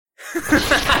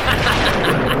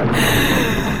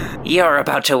You're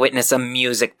about to witness a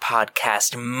music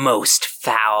podcast most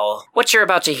foul. What you're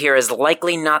about to hear is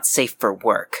likely not safe for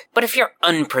work, but if you're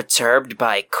unperturbed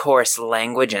by coarse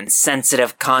language and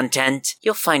sensitive content,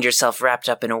 you'll find yourself wrapped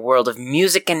up in a world of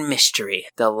music and mystery,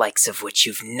 the likes of which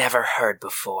you've never heard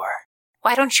before.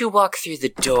 Why don't you walk through the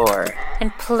door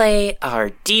and play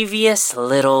our devious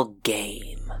little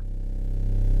game?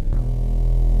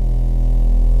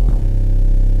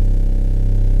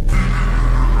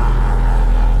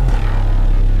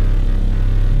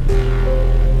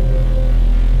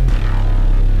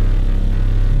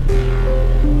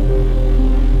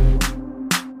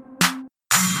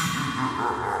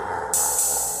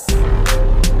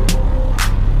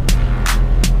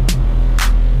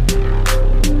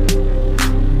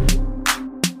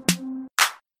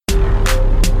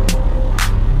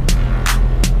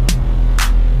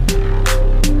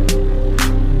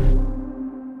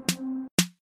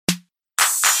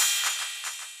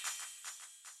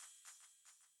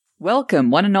 Welcome,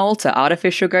 one and all, to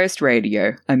Artificial Ghost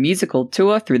Radio, a musical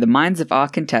tour through the minds of our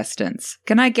contestants.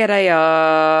 Can I get a,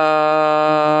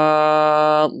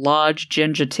 large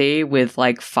ginger tea with,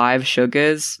 5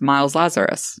 sugars? Miles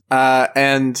Lazarus.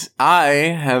 And I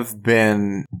have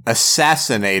been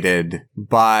assassinated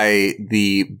by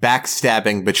the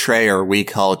backstabbing betrayer we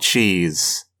call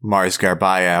Cheese, Mars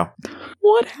Garbayo.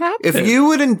 What happened? If you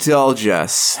would indulge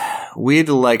us, we'd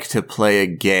like to play a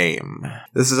game.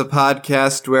 This is a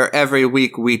podcast where every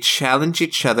week we challenge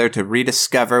each other to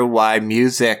rediscover why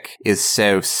music is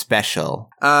so special.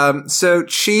 So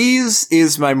Cheese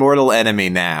is my mortal enemy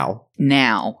now.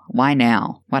 Now. Why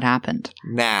now? What happened?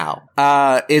 Now.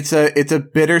 It's a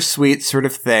bittersweet sort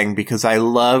of thing because I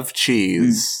love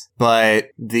Cheese. But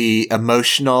the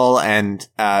emotional and,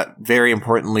 very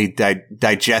importantly,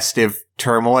 digestive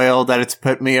turmoil that it's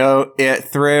put me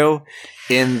through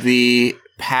in the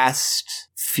past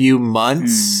few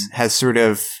months has sort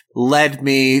of led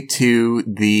me to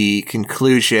the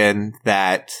conclusion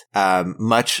that,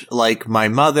 much like my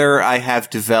mother, I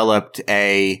have developed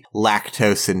a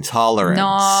lactose intolerance. No!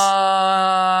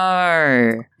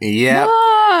 Yep.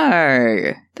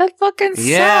 No! That fucking sucks.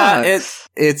 Yeah,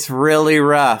 it's really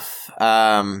rough.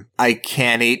 I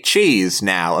can't eat cheese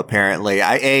now, apparently.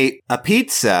 I ate a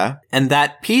pizza, and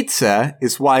that pizza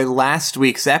is why last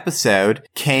week's episode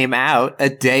came out a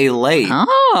day late.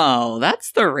 Oh,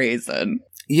 that's the reason.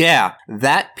 Yeah,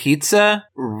 that pizza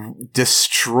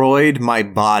destroyed my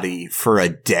body for a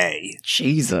day.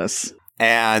 Jesus.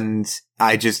 And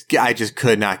I just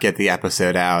could not get the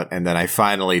episode out, and then I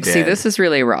finally did. See, this is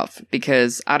really rough,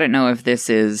 because I don't know if this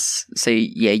is... So,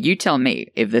 yeah, you tell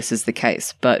me if this is the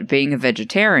case, but being a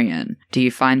vegetarian, do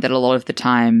you find that a lot of the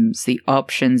times the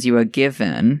options you are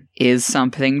given is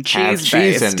something cheese-based?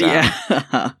 Cheese in them.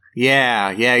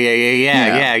 Yeah.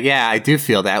 Yeah. I do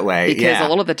feel that way. Because a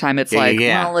lot of the time it's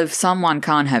well, if someone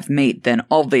can't have meat, then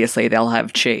obviously they'll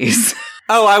have cheese.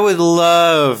 Oh, I would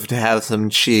love to have some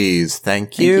cheese,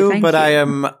 thank you. I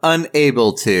am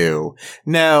unable to.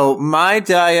 No, my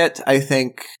diet, I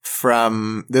think,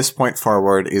 from this point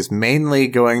forward is mainly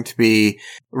going to be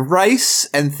rice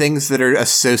and things that are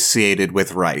associated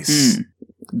with rice.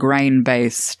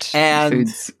 Grain-based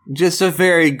foods. Just a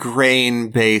very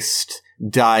grain-based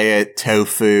diet.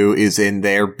 Tofu is in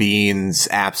there. Beans,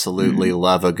 absolutely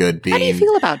love a good bean. How do you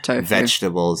feel about tofu?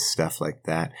 Vegetables, stuff like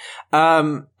that.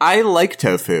 I like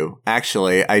tofu,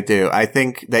 actually. I do. I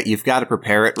think that you've got to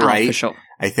prepare it right. For sure.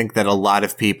 I think that a lot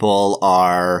of people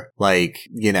are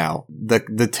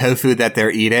the tofu that they're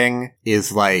eating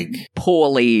is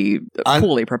poorly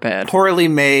prepared, poorly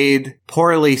made,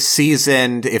 poorly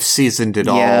seasoned, if seasoned at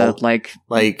all. Yeah,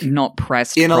 not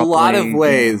pressed in properly. a lot of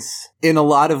ways. In a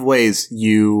lot of ways,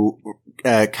 you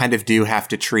kind of do have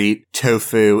to treat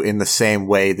tofu in the same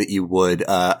way that you would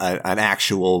an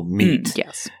actual meat.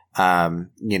 Yes. And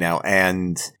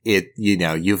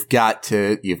you've got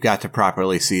to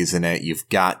properly season it. You've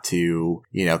got to,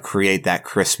 create that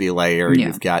crispy layer. Yeah.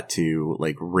 You've got to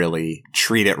really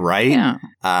treat it right. Yeah.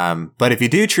 But if you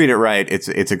do treat it right, it's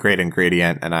a great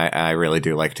ingredient, and I really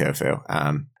do like tofu.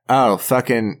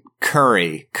 Fucking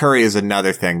curry. Curry is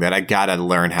another thing that I gotta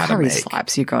learn how to make. Curry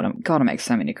slaps. You gotta make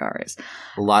so many curries.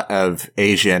 A lot of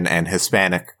Asian and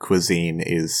Hispanic cuisine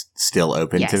is still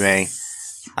open to me.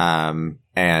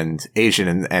 And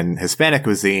Asian and Hispanic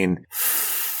cuisine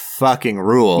fucking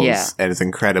rules. Yeah. And it's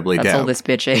incredibly That's dope. all this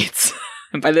bitch eats.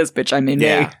 And by this bitch, I mean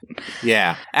Yeah. me.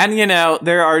 Yeah. And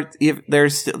there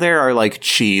are like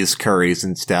cheese curries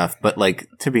and stuff, but like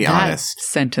to be That honest,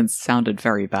 sentence sounded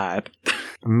very bad.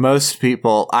 most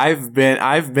people I've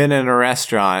been in a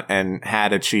restaurant and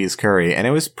had a cheese curry and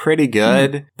it was pretty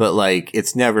good, but like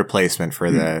it's no replacement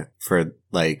for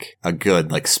like a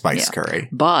good like spice Yeah. curry.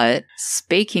 But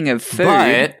speaking of food,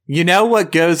 But you know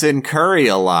what goes in curry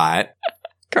a lot?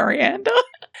 coriander.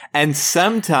 And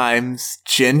sometimes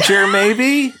ginger,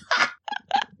 maybe?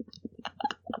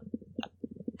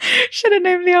 Should have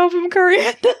named the album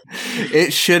Coriander.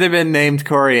 It should have been named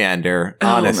Coriander,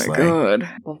 honestly. Oh my god.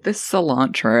 Well, this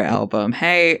cilantro album.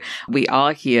 Hey, we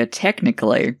are here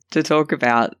technically to talk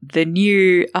about the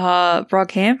new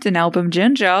Brockhampton album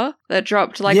Ginger that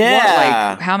dropped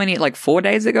how many, 4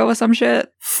 days ago or some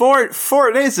shit?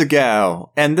 4 days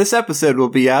ago. And this episode will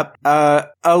be up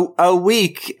a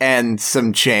week and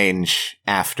some change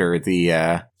after the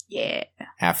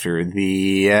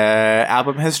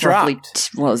album has Roughly, dropped.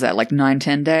 what was that,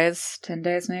 9-10 days? 10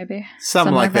 days maybe?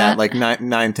 Something like that, like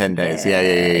 9-10 days.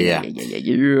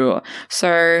 Yeah.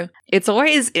 So it's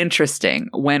always interesting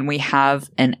when we have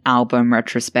an album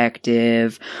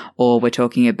retrospective or we're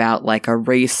talking about like a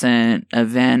recent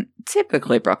event,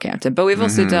 typically Brockhampton, but we've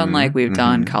also done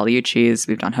done Carlucci's,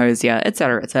 we've done Hosier,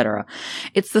 etc., etc.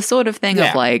 It's the sort of thing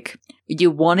of like, you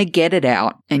want to get it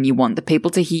out and you want the people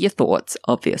to hear your thoughts,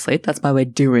 obviously. That's why we're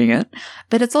doing it.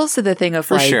 But it's also the thing of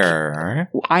For sure.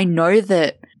 I know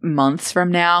that months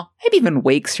from now, maybe even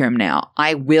weeks from now,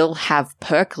 I will have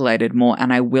percolated more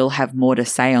and I will have more to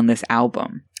say on this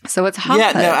album. So it's hard.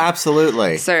 Yeah, no,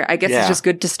 absolutely. So I guess it's just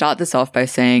good to start this off by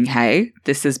saying, hey,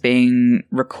 this is being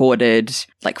recorded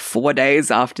 4 days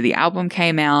after the album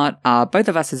came out. Both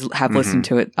of us have listened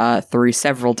to it through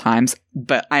several times,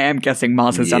 but I am guessing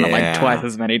Mars has done it twice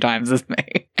as many times as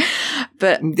me.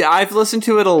 But I've listened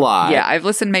to it a lot. Yeah, I've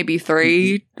listened maybe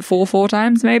 4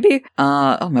 times maybe.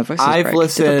 My voice is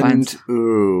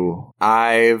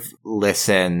I've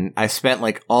listened. I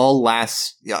spent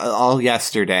all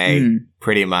yesterday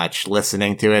pretty much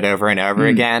listening to it over and over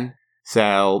again.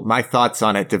 So my thoughts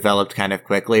on it developed kind of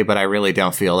quickly, but I really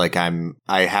don't feel like I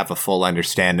have a full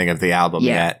understanding of the album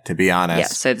yet, to be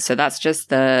honest. Yeah, so that's just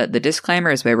the disclaimer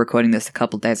is we're recording this a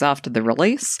couple of days after the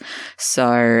release.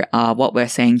 So what we're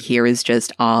saying here is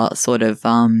just our sort of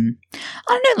our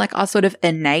sort of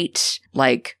innate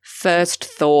first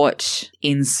thought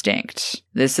instinct.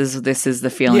 This is the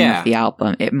feeling of the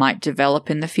album. It might develop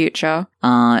in the future,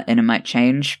 and it might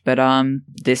change, but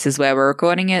this is where we're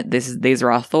recording it. These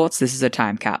are our thoughts. This is a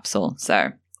time capsule.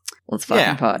 So let's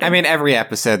fucking party. I mean, every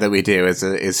episode that we do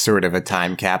is sort of a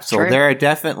time capsule. True. There are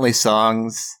definitely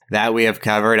songs that we have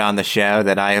covered on the show,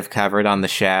 that I have covered on the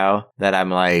show, that I'm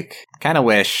kind of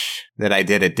wish that I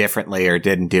did it differently or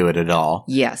didn't do it at all.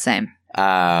 Yeah, same.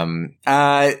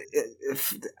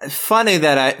 Funny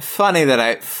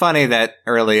that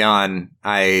early on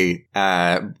I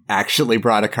actually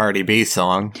brought a Cardi B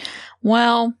song.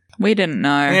 Well, we didn't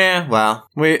know. Yeah, well,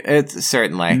 it's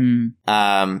certainly.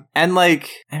 And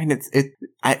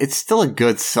it's still a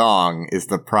good song is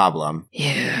the problem.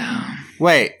 Yeah.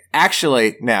 Wait,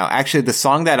 actually, no. Actually, the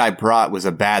song that I brought was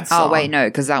a bad song. Oh wait, no,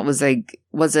 because that was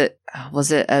was it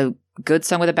a good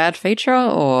song with a bad feature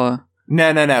or?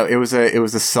 No. It was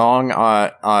a song,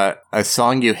 a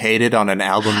song you hated on an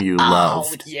album you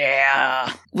loved. Oh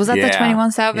yeah. Was that the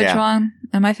 21 Savage one?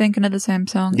 Am I thinking of the same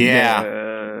song?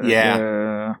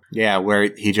 Yeah. Yeah,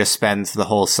 where he just spends the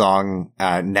whole song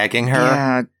negging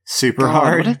her super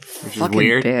hard, what a which is fucking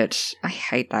weird. Bitch. I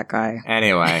hate that guy.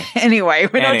 Anyway,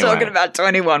 we're not talking about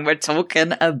 21. We're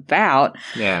talking about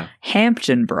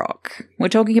Hampton Brock. We're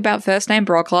talking about first name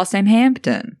Brock, last name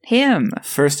Hampton. Him.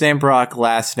 First name Brock,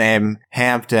 last name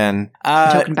Hampton.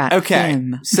 We're talking about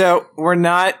him. So we're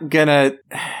not gonna.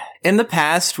 In the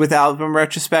past, with album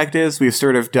retrospectives, we've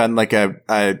sort of done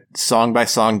a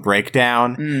song-by-song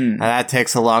breakdown. And that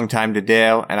takes a long time to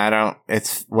do, and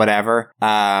it's whatever.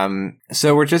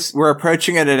 So we're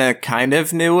approaching it in a kind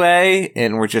of new way,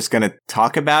 and we're just gonna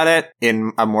talk about it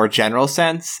in a more general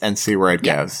sense and see where it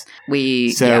goes.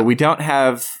 We don't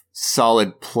have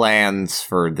solid plans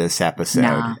for this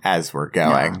episode as we're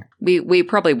going. Nah. We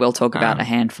probably will talk about a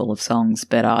handful of songs,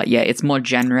 but it's more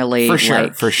generally for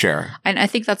sure. And I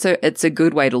think it's a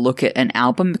good way to look at an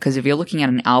album, because if you're looking at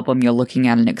an album, you're looking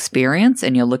at an experience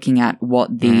and you're looking at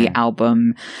what the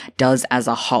album does as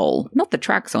a whole, not the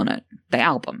tracks on it, the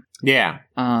album. Yeah.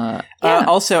 Yeah.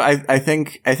 Also, I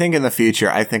think in the future,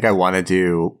 I think I want to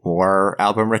do more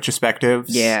album retrospectives.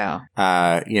 Yeah.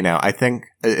 I think,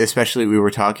 especially we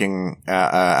were talking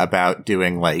about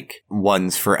doing like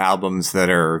ones for albums that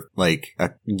are like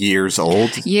years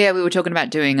old. Yeah, we were talking about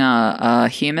doing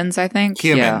Humans, I think.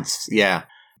 Humans, yeah.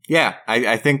 Yeah,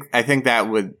 I think that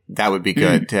would be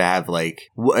good to have, like,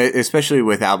 especially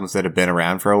with albums that have been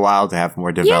around for a while, to have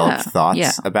more developed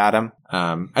thoughts about them.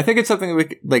 I think it's something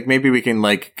we like. Maybe we can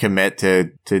like commit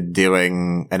to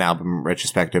doing an album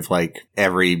retrospective like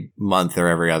every month or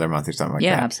every other month or something like that.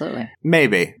 Yeah, absolutely.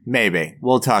 Maybe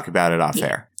we'll talk about it off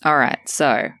air. All right,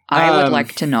 so I would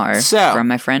like to know from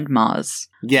my friend Mars.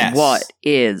 Yes. What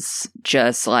is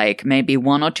just like maybe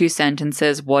one or two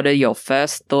sentences? What are your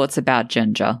first thoughts about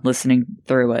Ginger? Listening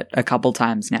through it a couple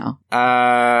times now.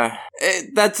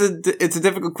 It's a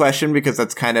difficult question because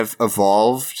that's kind of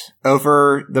evolved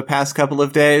over the past couple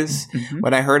of days. Mm-hmm.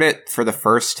 When I heard it for the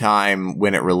first time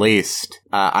when it released,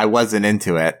 I wasn't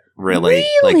into it. Really?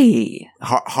 Really?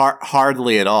 Like,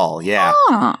 hardly at all. Yeah.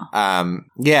 Huh.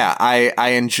 Yeah, I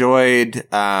enjoyed,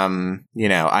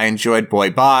 I enjoyed Boy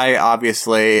Bye,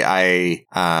 obviously. I,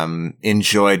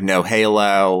 enjoyed No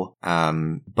Halo.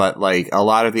 But like a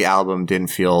lot of the album didn't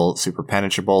feel super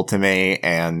penetrable to me.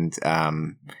 And,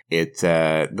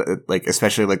 like,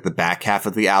 especially like the back half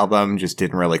of the album just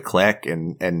didn't really click,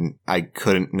 and I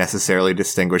couldn't necessarily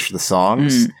distinguish the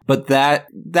songs. But that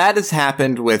has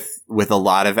happened with a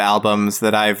lot of albums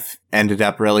that I've ended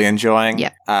up really enjoying.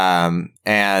 Yeah.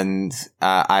 And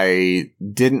I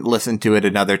didn't listen to it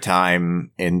another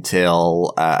time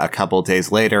until a couple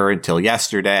days later, until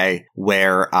yesterday,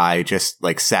 where I just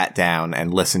like sat down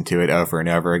and listened to it over and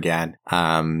over again.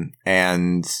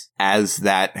 And as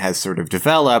that has sort of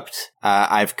developed,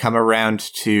 I've come around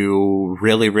to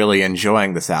really, really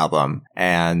enjoying this album.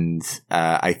 And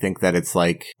I think that it's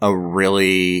like a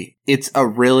really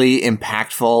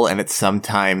impactful, and it's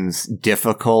sometimes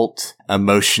difficult,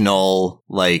 emotional,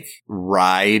 like,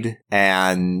 ride.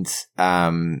 And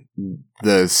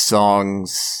the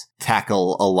songs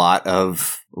tackle a lot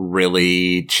of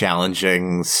really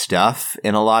challenging stuff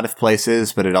in a lot of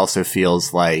places, but it also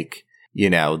feels like,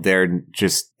 they're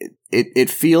just, it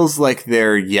feels like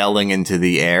they're yelling into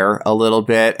the air a little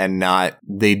bit, and not,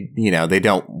 they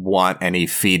don't want any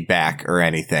feedback or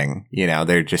anything.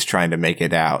 They're just trying to make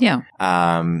it out. Yeah.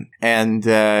 And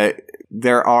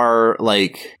there are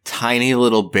like tiny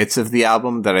little bits of the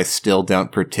album that I still don't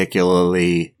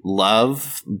particularly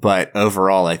love, but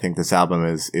overall I think this album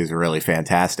is really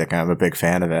fantastic. I'm a big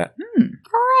fan of it.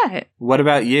 All right. What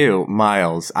about you,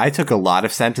 Miles? I took a lot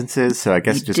of sentences, so I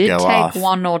guess You just did go take off.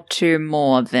 one or two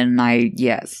more than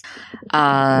yes.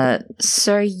 Upon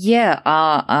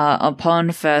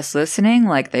first listening,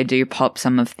 like, they do pop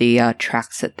some of the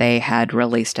tracks that they had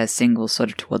released as singles sort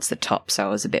of towards the top, so I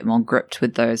was a bit more gripped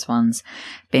with those ones,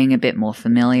 being a bit more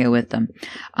familiar with them.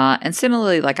 And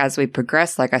similarly, like, as we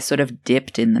progressed, like, I sort of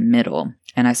dipped in the middle,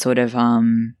 and I sort of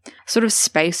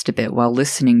spaced a bit while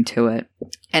listening to it.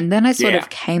 And then I sort of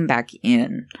came back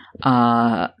in,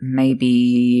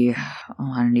 maybe,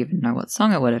 I don't even know what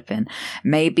song it would have been.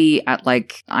 Maybe at,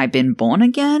 like, I've Been Born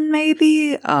Again,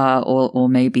 maybe, or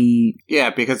maybe.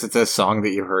 Yeah, because it's a song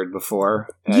that you heard before.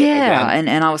 And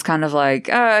I was kind of like,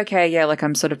 oh, okay, yeah, like,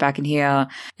 I'm sort of back in here.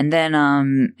 And then,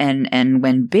 and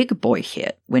when Big Boy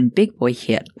hit,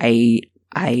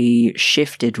 I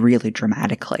shifted really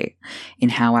dramatically in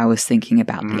how I was thinking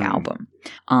about the album.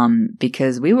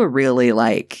 Because we were really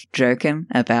like joking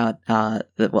about,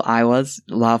 I was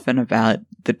laughing about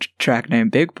the track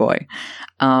named Big Boy.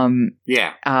 Cause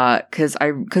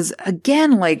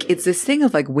again, like, it's this thing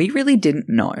of like, we really didn't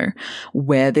know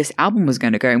where this album was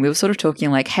going to go. And we were sort of talking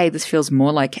like, hey, this feels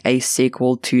more like a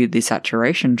sequel to the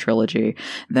Saturation trilogy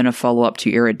than a follow-up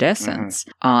to Iridescence.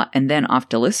 And then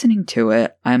after listening to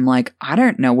it, I'm like, I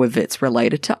don't know if it's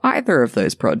related to either of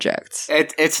those projects.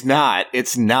 It's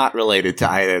not related to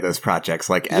either of those projects,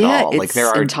 like, at all. Like,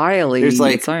 it's entirely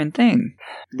its own thing.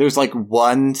 There's like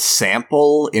one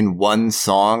sample in one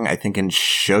song, I think in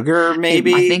Sugar,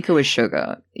 maybe? I think it was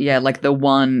Sugar. Yeah, like the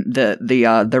one,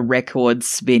 the record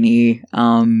spinny,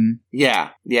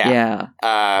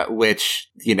 which,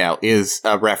 is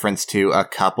a reference to a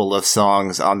couple of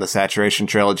songs on the Saturation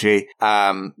trilogy.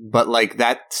 But like,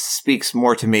 that speaks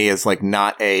more to me as like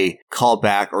not a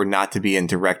callback or not to be in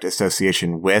direct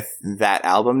association with that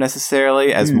album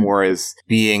necessarily, as more as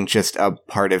being just a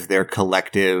part of their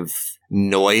collective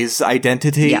noise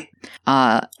identity. Yeah.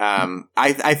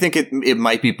 I think it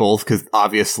might be both, because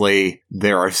obviously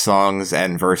there are songs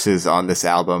and verses on this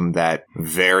album that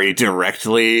very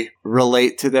directly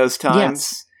relate to those times.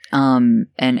 Yes.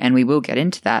 And we will get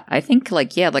into that. I think,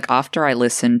 like, yeah, like after I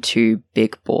listened to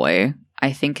Big Boy,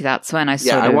 I think that's when I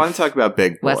I want to talk about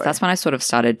Big Boy. That's when I sort of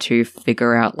started to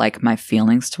figure out, like, my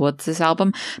feelings towards this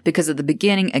album. Because at the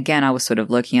beginning, again, I was sort of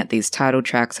looking at these title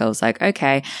tracks. I was like,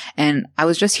 okay. And I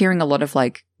was just hearing a lot of,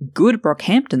 like, good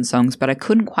Brockhampton songs, but I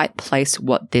couldn't quite place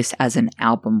what this as an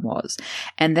album was.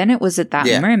 And then it was at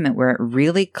that moment where it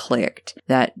really clicked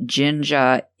that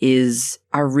Ginger is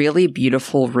a really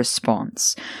beautiful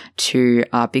response to,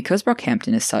 because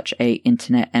Brockhampton is such a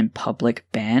internet and public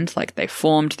band, like they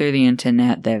formed through the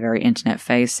internet, they're very internet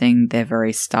facing, they're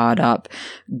very startup,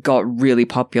 got really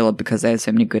popular because they had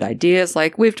so many good ideas.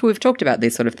 Like we've talked about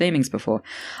these sort of themings before.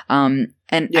 I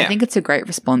think it's a great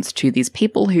response to these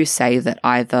people who say that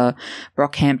either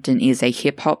Brockhampton is a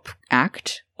hip-hop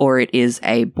act or it is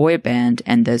a boy band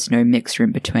and there's no mixture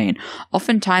in between.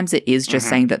 Oftentimes it is just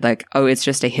saying that, like, oh, it's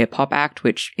just a hip-hop act,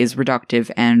 which is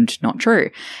reductive and not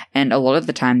true. And a lot of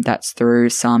the time that's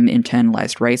through some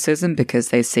internalized racism because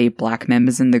they see black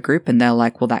members in the group and they're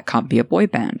like, well, that can't be a boy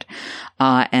band.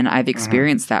 And I've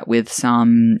experienced that with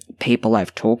some people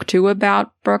I've talked to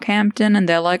about Brockhampton, and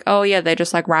they're like, oh yeah, they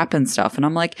just like rap and stuff. And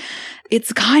I'm like,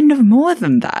 it's kind of more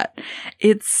than that.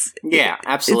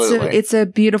 Absolutely. It's a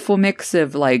beautiful mix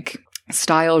of like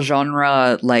style,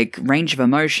 genre, like range of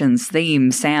emotions,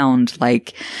 theme, sound,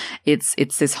 like it's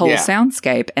this whole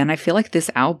soundscape. And I feel like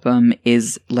this album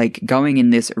is like going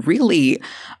in this really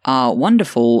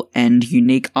wonderful and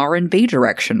unique R&B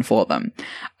direction for them,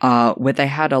 where they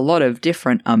had a lot of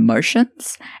different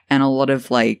emotions and a lot of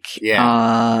like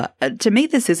to me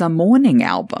this is a mourning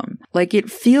album. Like it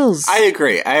feels I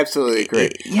agree. I absolutely agree.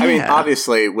 I mean,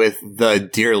 obviously with the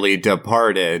Dearly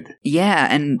Departed. Yeah,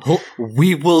 and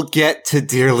we will get to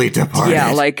Dearly Departed.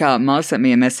 Yeah, like Mars sent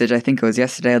me a message, I think it was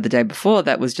yesterday or the day before,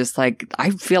 that was just like, I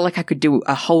feel like I could do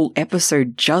a whole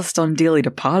episode just on Dearly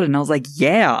Departed. And I was like,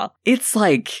 yeah, it's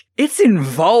like, it's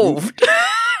involved.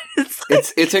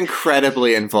 It's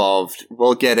incredibly involved.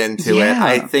 We'll get into it.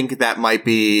 I think that might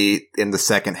be in the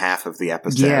second half of the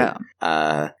episode. Yeah.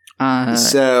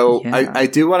 I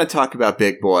do want to talk about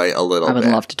Big Boy a little bit. I would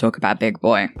love to talk about Big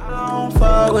Boy. I don't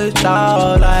fuck with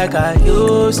y'all like I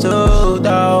used to,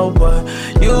 though, but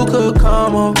you could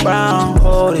come around,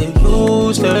 hold it,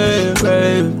 use it,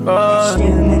 baby.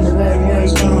 Staring at the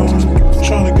radiation,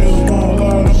 trying to get them all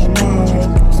out of my mind.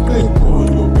 Big boy,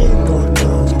 you big boy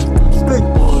now. Big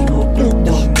boy, you big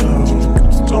boy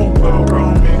now. Don't play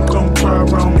around me, don't cry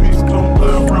around me, don't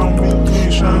play around me. You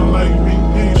ain't shine like me,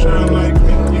 you ain't shine like me.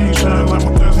 Shine like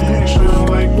my cousin, you ain't shine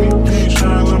like me, you ain't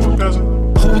shine like my cousin.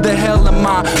 Who the hell am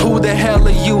I? Who the hell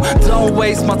are you? Don't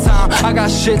waste my time, I got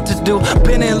shit to do.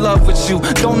 Been in love with you,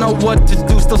 don't know what to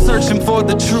do. Still searching for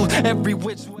the truth, every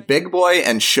which way. Big Boy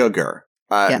and Sugar.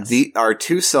 These are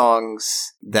two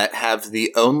songs that have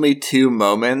the only two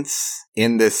moments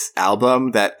in this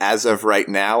album that, as of right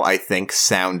now, I think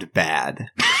sound bad.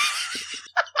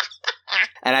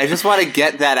 And I just want to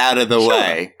get that out of the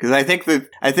way, because I think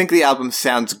the album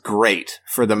sounds great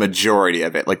for the majority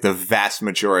of it, like the vast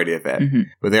majority of it. Mm-hmm.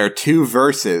 But there are two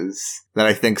verses that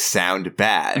I think sound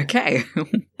bad. Okay.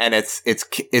 And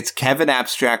it's Kevin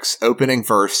Abstract's opening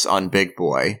verse on Big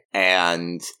Boy,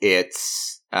 and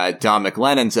it's Don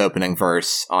McLennon's opening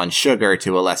verse on Sugar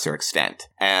to a lesser extent.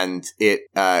 And it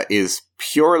is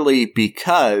purely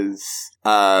because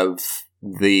of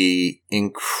the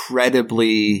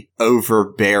incredibly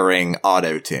overbearing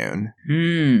autotune.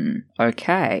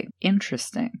 Okay.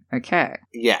 Interesting. Okay.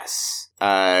 Yes.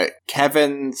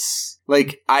 Kevin's,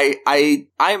 like,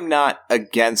 I'm not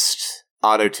against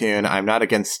autotune. I'm not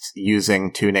against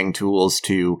using tuning tools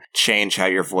to change how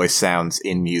your voice sounds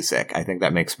in music. I think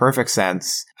that makes perfect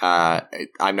sense.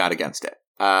 I'm not against it.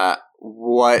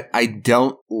 What I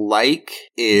don't like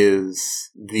is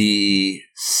the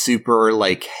super,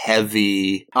 like,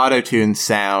 heavy autotune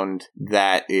sound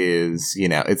that is, you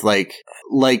know, it's like,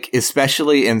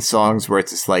 especially in songs where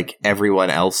it's just like everyone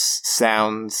else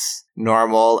sounds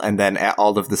normal, and then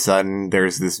all of the sudden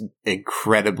there's this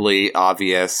incredibly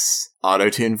obvious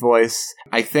autotune voice.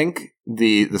 I think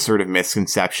the sort of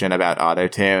misconception about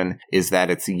autotune is that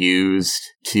it's used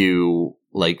to,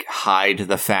 like, hide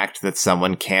the fact that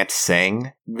someone can't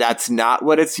sing. That's not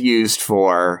what it's used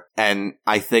for. And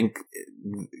I think,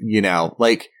 you know,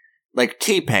 like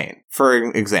T-Pain, for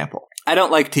example. I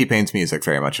don't like T-Pain's music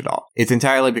very much at all. It's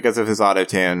entirely because of his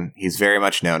autotune. He's very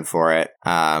much known for it.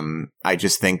 I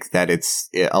just think that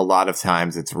a lot of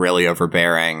times it's really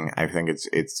overbearing. I think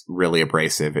it's really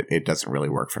abrasive. It doesn't really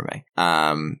work for me.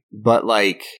 But,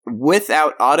 like,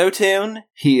 without autotune,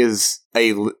 he is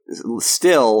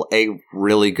still a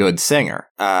really good singer.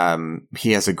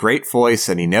 He has a great voice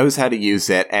and he knows how to use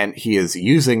it, and he is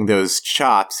using those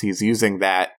chops. He's using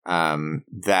that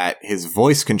his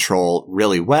voice control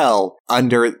really well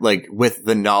under, like, with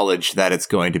the knowledge that it's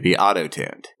going to be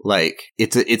auto-tuned. Like,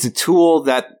 it's a tool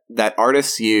that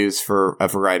artists use for a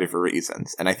variety of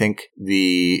reasons. And I think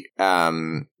the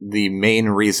main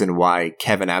reason why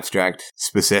Kevin Abstract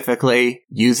specifically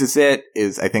uses it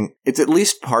is, I think it's at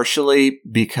least partially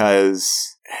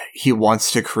because he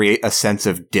wants to create a sense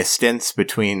of distance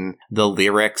between the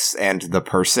lyrics and the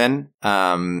person,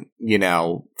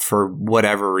 for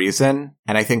whatever reason.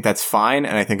 And I think that's fine.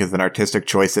 And I think as an artistic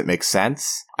choice, it makes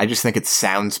sense. I just think it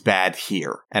sounds bad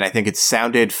here. And I think it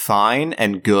sounded fine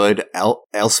and good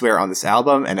elsewhere on this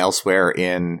album and elsewhere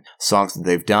in songs that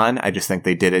they've done. I just think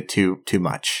they did it too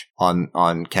much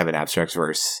on Kevin Abstract's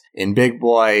verse in Big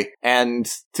Boy. And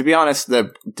to be honest,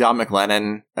 the Don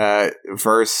McLennan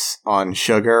verse on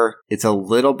Sugar, it's a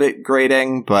little bit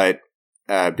grating, but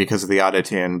because of the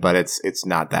autotune, but it's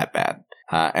not that bad.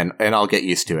 And I'll get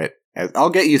used to it. I'll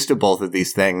get used to both of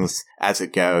these things as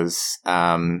it goes.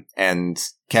 And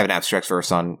Kevin Abstract's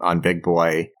verse on Big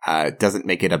Boy doesn't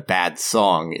make it a bad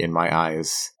song in my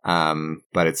eyes.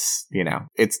 But it's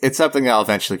something that I'll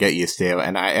eventually get used to,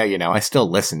 and I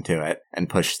still listen to it and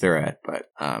push through it, but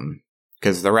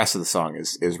because the rest of the song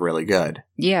is really good.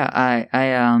 Yeah, I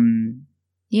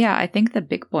think the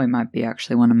Big Boy might be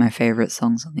actually one of my favorite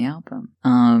songs on the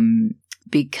album.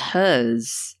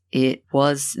 Because it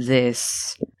was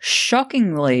this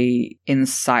shockingly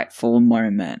insightful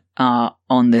moment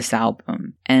on this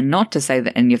album. And not to say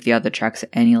that any of the other tracks are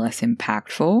any less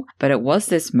impactful, but it was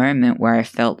this moment where I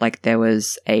felt like there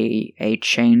was a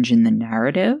change in the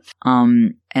narrative.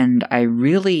 And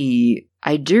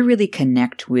I do really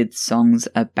connect with songs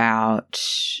about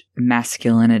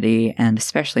masculinity, and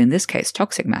especially in this case,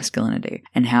 toxic masculinity,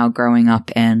 and how growing up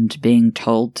and being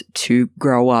told to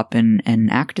grow up and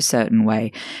act a certain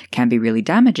way can be really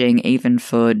damaging, even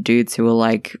for dudes who are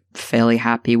like fairly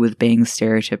happy with being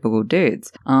stereotypical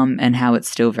dudes, and how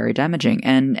it's still very damaging.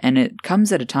 And it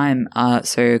comes at a time,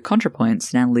 so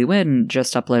ContraPoints, Natalie Wynn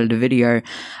just uploaded a video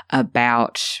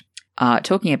about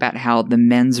talking about how the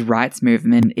men's rights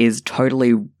movement is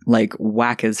totally like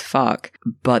whack as fuck,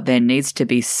 but there needs to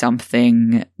be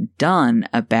something done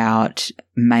about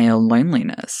male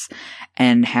loneliness,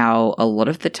 and how a lot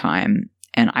of the time,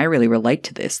 and I really relate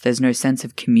to this, there's no sense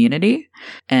of community.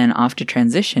 And after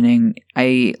transitioning,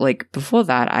 before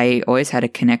that, I always had a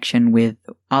connection with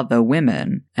other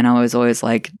women. And I was always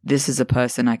like, this is a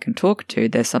person I can talk to.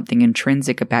 There's something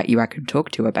intrinsic about you I can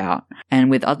talk to about. And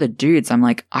with other dudes, I'm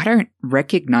like, I don't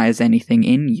recognize anything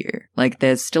in you. Like,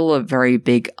 there's still a very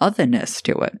big otherness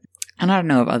to it. And I don't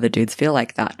know if other dudes feel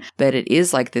like that, but it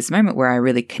is like this moment where I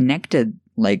really connected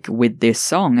with this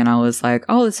song, and I was like,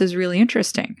 oh, this is really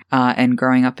interesting. And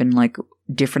growing up in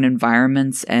different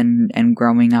environments and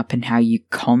growing up in how you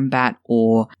combat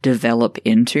or develop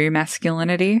into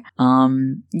masculinity.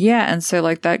 And so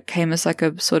that came as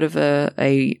a sort of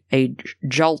a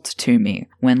jolt to me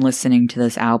when listening to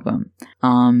this album.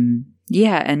 And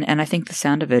I think the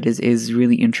sound of it is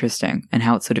really interesting, and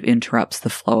how it sort of interrupts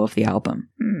the flow of the album.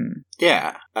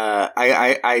 Yeah.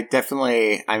 I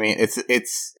definitely,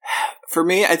 it's, for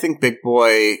me, I think Big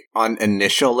Boy on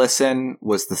initial listen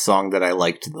was the song that I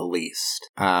liked the least.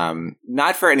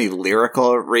 Not for any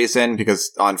lyrical reason,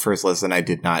 because on first listen, I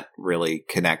did not really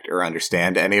connect or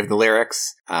understand any of the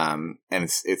lyrics. And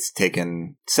it's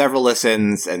taken several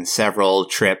listens and several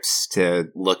trips to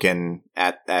looking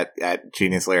at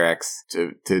Genius lyrics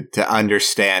to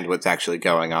understand what's actually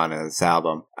going on in this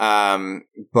album.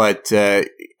 But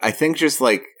I think just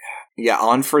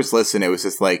on first listen, it was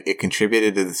just it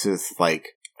contributed to this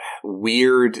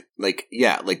weird,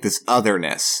 this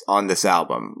otherness on this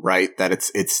album, right? That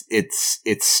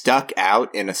it's stuck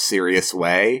out in a serious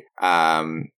way.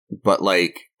 But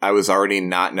I was already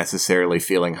not necessarily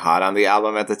feeling hot on the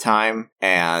album at the time,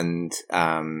 and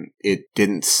it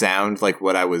didn't sound like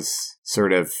what I was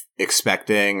sort of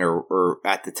expecting or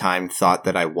at the time thought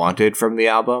that I wanted from the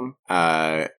album.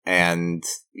 And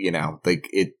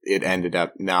it ended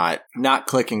up not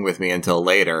clicking with me until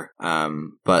later.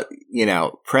 But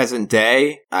present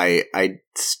day, I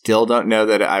still don't know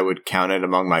that I would count it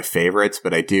among my favorites,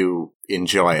 but I do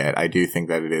enjoy it. I do think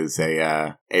that it is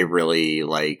a really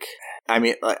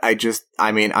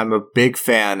I'm a big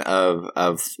fan of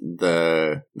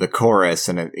the chorus,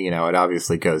 and it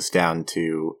obviously goes down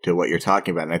to what you're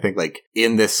talking about. And I think like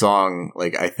in this song,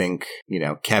 like I think,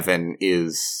 Kevin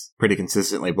is pretty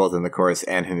consistently both in the chorus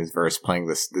and in his verse playing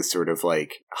this sort of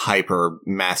like hyper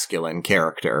masculine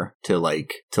character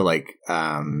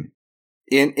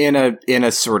in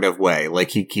a sort of way. Like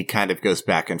he kind of goes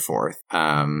back and forth,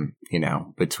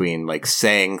 between like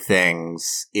saying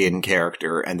things in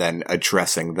character and then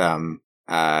addressing them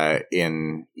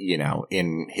in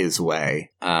his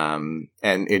way. And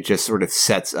it just sort of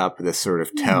sets up this sort of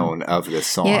tone of this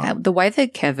song. Yeah, the way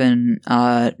that Kevin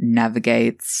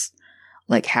navigates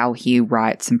like how he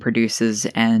writes and produces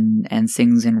and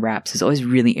sings and raps is always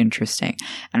really interesting.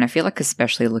 And I feel like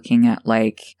especially looking at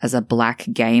like as a black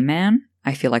gay man,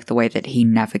 I feel like the way that he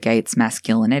navigates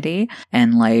masculinity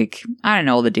and like, I don't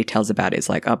know all the details about his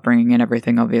like upbringing and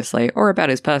everything, obviously, or about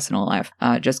his personal life,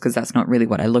 just because that's not really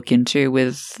what I look into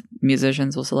with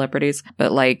musicians or celebrities.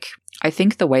 But like, I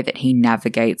think the way that he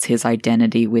navigates his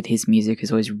identity with his music is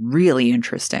always really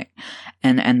interesting.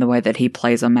 And the way that he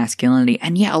plays on masculinity.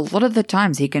 And yeah, a lot of the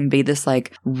times he can be this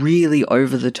like really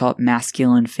over the top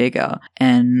masculine figure.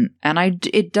 And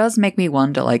it does make me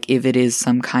wonder like if it is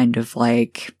some kind of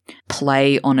like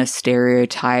play on a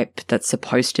stereotype that's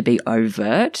supposed to be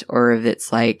overt, or if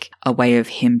it's like a way of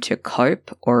him to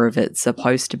cope, or if it's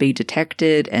supposed to be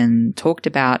detected and talked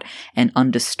about and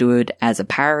understood as a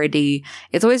parody.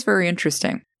 It's always very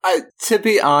interesting. To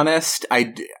be honest,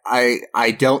 I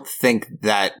don't think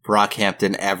that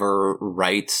Brockhampton ever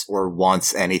writes or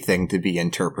wants anything to be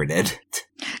interpreted.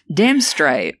 Damn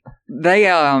straight.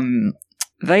 They're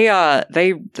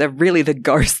really the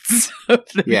ghosts of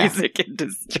the music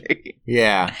industry.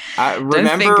 Yeah.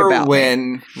 Remember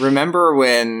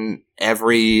when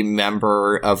every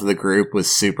member of the group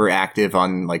was super active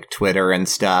on like Twitter and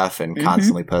stuff and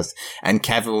constantly post, and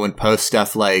Kevin would post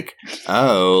stuff like,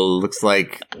 oh, looks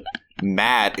like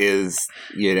Matt is,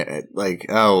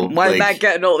 why Matt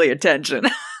getting all the attention?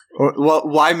 Well,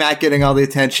 why Matt getting all the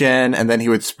attention? And then he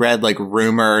would spread like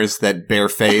rumors that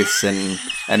Bareface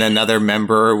and another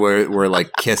member were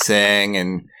like kissing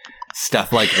and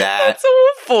stuff like that. That's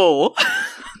awful.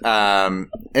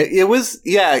 It was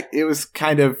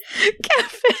kind of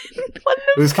Kevin.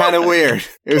 It was kind of weird.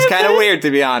 It was kind of weird, to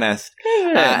be honest.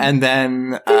 And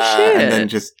then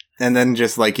just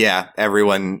like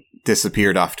everyone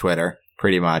disappeared off Twitter.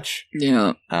 Pretty much.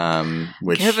 Yeah.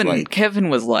 Which Kevin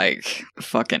was like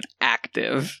fucking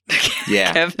active.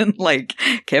 Yeah. Kevin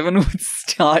would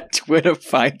start Twitter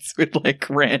fights with like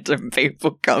random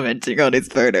people commenting on his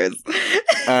photos.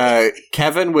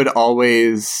 Kevin would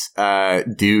always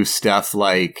do stuff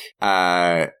like,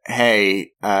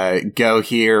 hey, go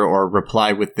here or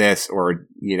reply with this or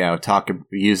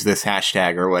use this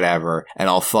hashtag or whatever, and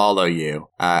I'll follow you.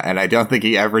 And I don't think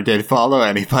he ever did follow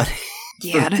anybody.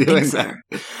 Yeah, I don't think so.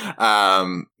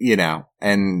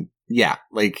 And yeah,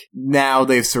 like now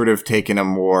they've sort of taken a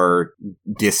more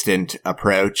distant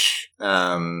approach.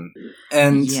 And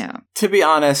to be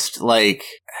honest, like,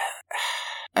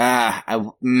 I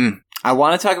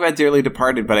want to talk about Dearly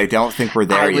Departed, but I don't think we're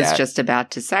there yet. I was just about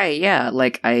to say,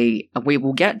 we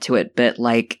will get to it, but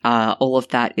like, all of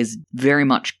that is very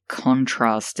much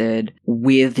contrasted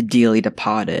with Dearly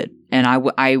Departed. And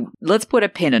let's put a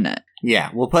pin in it.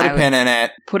 Yeah, we'll put a pin in it.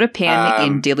 Put a pin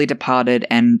in Dearly Departed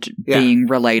and being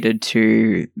related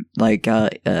to like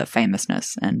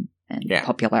famousness and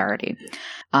popularity.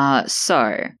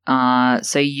 So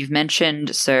you've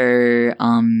mentioned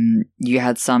you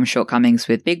had some shortcomings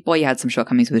with Big Boy, you had some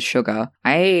shortcomings with Sugar.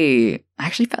 I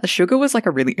actually found Sugar was like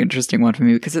a really interesting one for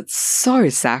me because it's so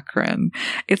saccharine.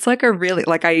 It's like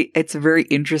it's very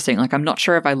interesting. Like I'm not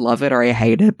sure if I love it or I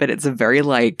hate it, but it's a very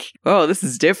like, oh, this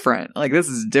is different. Like this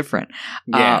is different.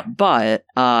 Yeah. But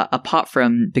apart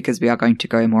from, because we are going to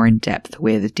go more in depth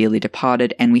with Dearly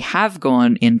Departed and we have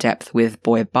gone in depth with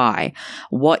Boy Bye,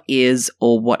 what is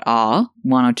or what are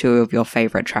one or two of your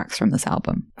favorite tracks from this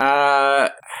album?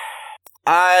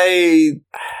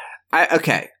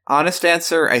 Okay. Honest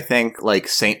answer, I think like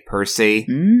Saint Percy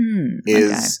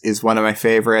is one of my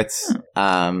favorites.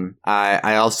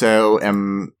 I also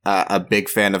am a big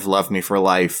fan of Love Me for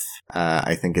Life.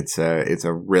 I think it's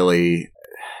a really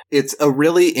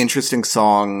interesting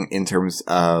song in terms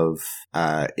of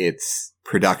its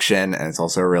production, and it's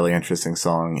also a really interesting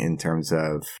song in terms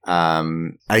of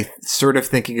I sort of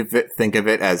think of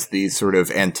it as the sort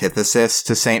of antithesis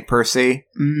to Saint Percy.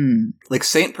 Like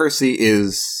Saint Percy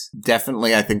is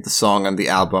definitely, I think, the song on the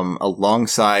album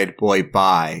alongside Boy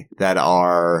Bye that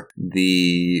are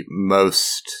the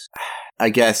most, I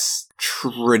guess,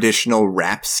 traditional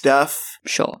rap stuff.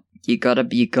 Sure. You gotta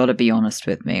be honest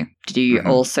with me. Do you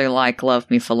also like Love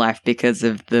Me for Life because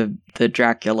of the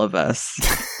Dracula verse?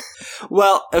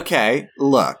 Well, okay,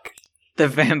 look. The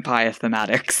vampire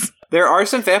thematics. There are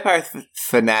some vampire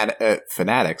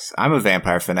fanatics. I'm a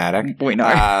vampire fanatic. We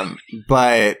know.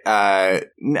 But, I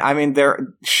mean,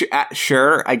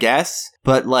 sure, I guess.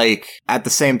 But, like, at the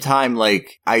same time,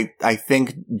 like, I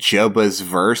think Joba's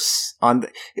verse on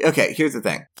okay, here's the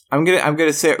thing. I'm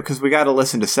gonna say, because we gotta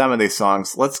listen to some of these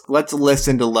songs. Let's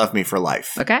listen to Love Me for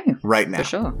Life. Okay. Right now. For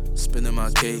sure. Spinning my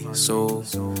K, so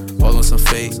all on some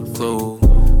fake clothes.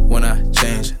 When I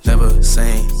change, never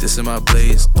same. This is my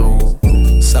blaze, though.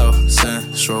 South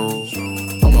Central,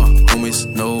 all my homies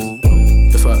know.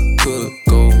 If I could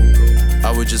go,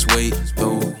 I would just wait,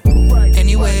 though.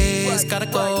 Anyways, gotta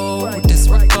go.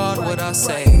 Disregard what I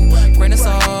say. Grain of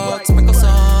salt, sprinkle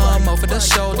some over the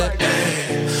shoulder.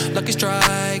 Ay. Lucky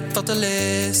strike, felt the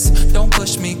list. Don't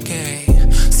push me, K.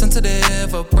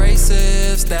 Sensitive,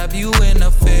 abrasive, stab you in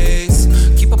the face.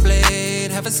 Keep a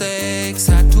blade, having sex,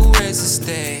 had to raise the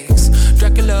stakes.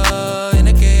 Dracula in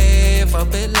a cave, a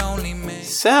bit lonely man.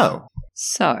 So,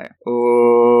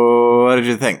 what did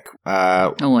you think?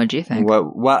 What did you think?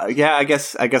 What? Yeah, I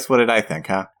guess. What did I think?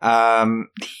 Huh?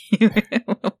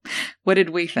 What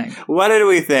did we think? What did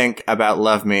we think about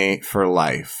Love Me for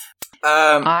Life?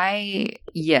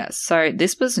 So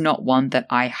this was not one that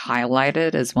I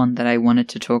highlighted as one that I wanted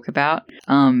to talk about.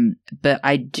 But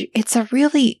I do, it's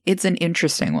an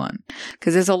interesting one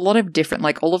because there's a lot of different,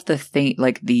 like all of the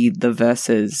the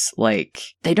verses, like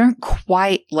they don't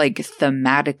quite like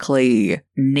thematically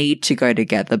need to go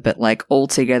together, but like all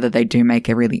together they do make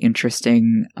a really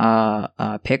interesting,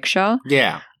 picture.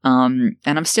 Yeah. And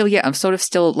I'm sort of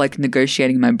still like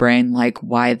negotiating in my brain, like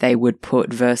why they would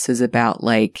put verses about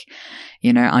like,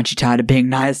 you know, aren't you tired of being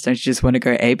nice? Don't you just want to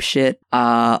go ape shit,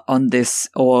 on this,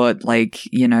 or like,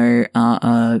 you know,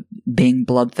 being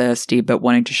bloodthirsty, but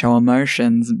wanting to show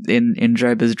emotions in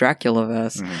Joba's Dracula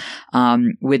verse,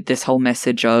 with this whole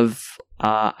message of,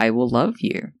 I will love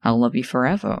you. I'll love you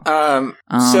forever.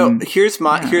 So here's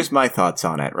my thoughts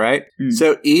on it, right?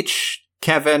 So each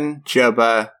Kevin,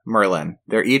 Joba, Merlin,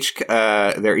 they're each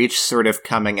sort of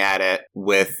coming at it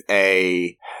with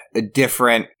a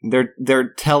different,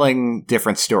 they're telling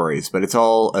different stories, but it's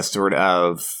all a sort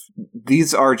of,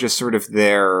 these are just sort of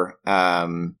their,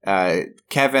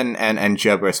 Kevin and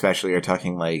Joba especially are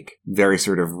talking like very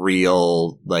sort of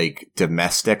real, like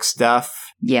domestic stuff.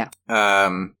 Yeah.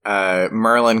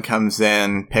 Merlin comes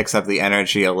in, picks up the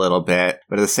energy a little bit,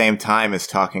 but at the same time is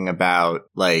talking about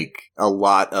like a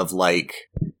lot of like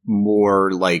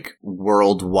more like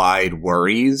worldwide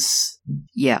worries.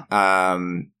 Yeah.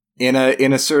 In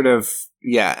a sort of,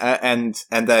 yeah, and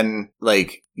then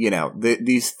like, you know,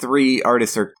 these three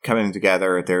artists are coming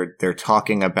together. They're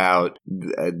talking about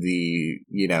the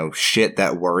you know, shit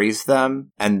that worries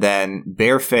them. And then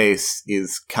Bareface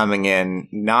is coming in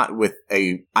not with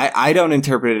I don't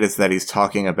interpret it as that he's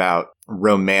talking about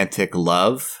romantic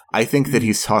love. I think that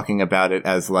he's talking about it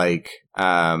as like,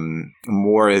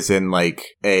 more as in like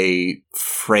a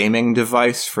framing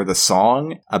device for the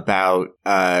song about,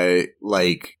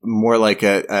 like more like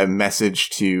a message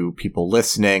to people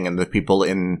listening and the people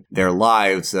in their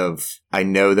lives of, I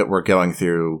know that we're going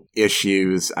through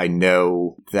issues. I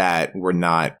know that we're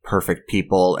not perfect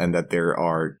people and that there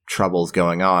are troubles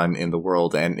going on in the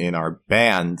world and in our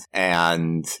band.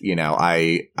 And, you know,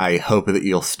 I hope that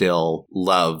you'll still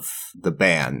love the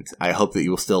band. I hope that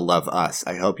you will still love us.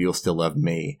 I hope you'll still love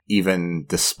me, even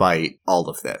despite all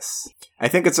of this. I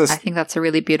think that's a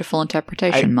really beautiful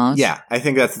interpretation, Mars. Yeah, I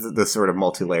think that's the sort of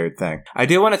multi-layered thing. I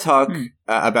do want to talk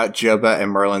about Joba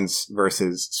and Merlin's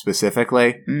verses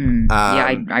specifically.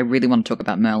 I really want to talk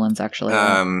about Merlin's, actually.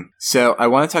 So I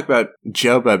want to talk about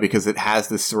Joba because it has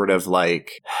this sort of like,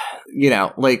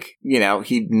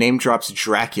 he name drops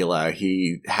Dracula.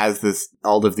 He has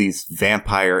all of these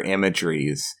vampire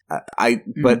imageries.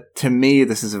 But to me,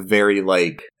 this is a very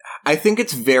like, I think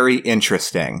it's very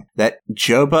interesting that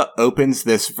Joba opens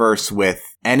this verse with,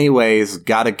 anyways,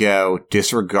 gotta go,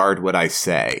 disregard what I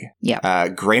say. Yeah.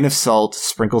 Grain of salt,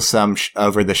 sprinkle some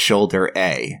over the shoulder,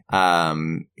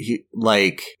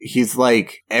 he's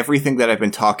like everything that I've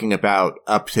been talking about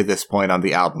up to this point on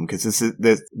the album, because this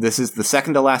is the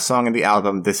second to last song in the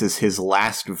album. This is his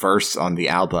last verse on the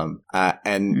album.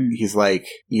 He's like,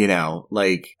 you know,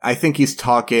 like, I think he's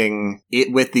talking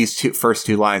it with these first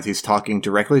two lines. He's talking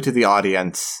directly to the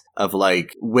audience of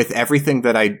like, with everything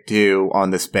that I do on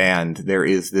this band, there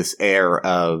is this air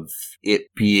of it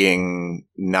being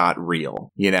not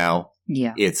real, you know?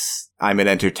 Yeah. I'm an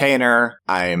entertainer.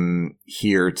 I'm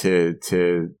here to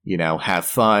have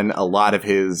fun. A lot of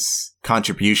his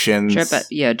contributions.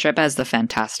 Job has the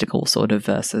fantastical sort of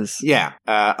verses. Yeah.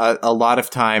 A lot of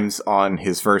times on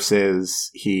his verses,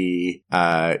 he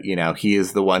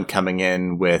is the one coming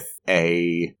in with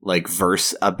a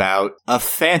verse about a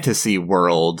fantasy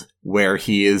world where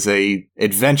he is a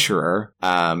adventurer.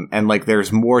 And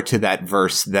there's more to that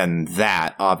verse than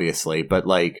that, obviously. But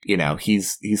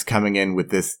he's coming in with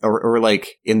this, or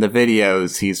in the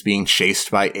videos, he's being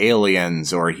chased by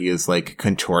aliens, or he is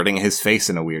contorting his face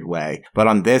in a weird way. But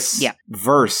on this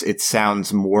verse, it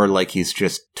sounds more like he's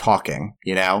just talking,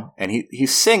 and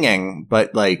he's singing,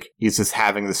 but he's just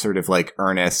having this sort of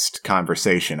earnest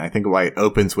conversation. I think why it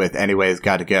opens with, anyways,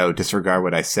 gotta go, disregard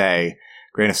what I say,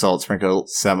 grain of salt, sprinkle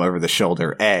some over the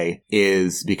shoulder,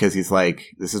 is because he's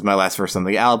this is my last verse on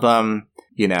the album.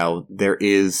 There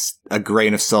is a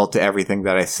grain of salt to everything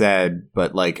that I said,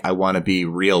 but I want to be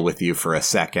real with you for a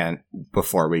second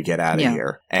before we get out of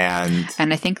here. And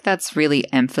I think that's really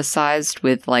emphasized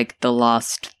with the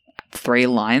last 3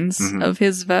 lines of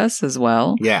his verse as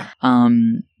well. Yeah.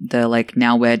 The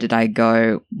now where did I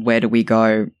go? Where do we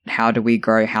go? How do we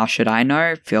grow? How should I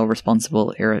know? Feel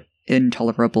responsible,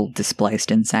 intolerable,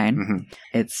 displaced, insane. Mm-hmm.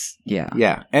 It's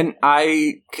yeah. And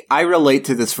I relate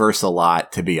to this verse a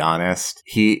lot, to be honest.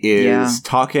 He is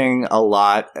talking a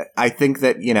lot. I think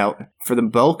that for the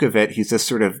bulk of it, he's just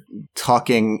sort of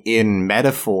talking in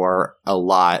metaphor a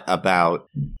lot about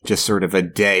just sort of a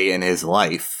day in his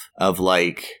life of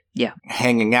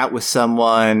hanging out with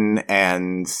someone,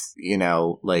 and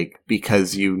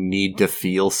because you need to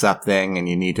feel something and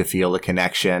you need to feel a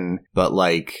connection, but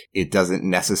it doesn't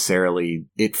necessarily,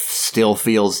 it still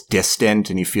feels distant,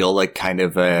 and you feel kind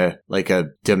of a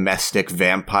domestic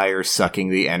vampire sucking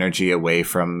the energy away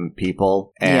from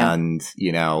people. And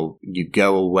you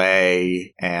go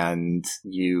away and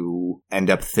you end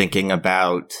up thinking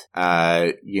about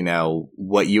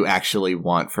what you actually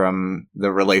want from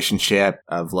the relationship,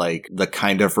 of the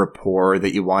kind of rapport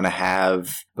that you want to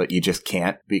have, but you just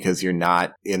can't because you're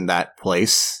not in that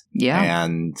place. Yeah.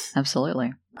 And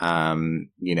absolutely.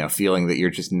 Feeling that you're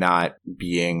just not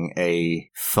being a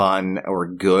fun or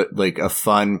good, a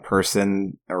fun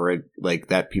person, or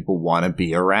that people want to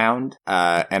be around.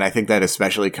 And I think that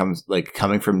especially comes,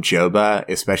 coming from Joba,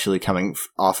 especially coming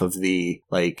off of the,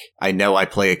 I know I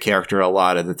play a character a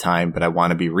lot of the time, but I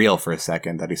want to be real for a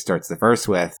second, that he starts the verse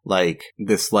with,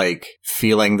 this,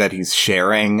 feeling that he's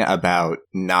sharing about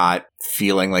not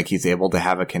feeling like he's able to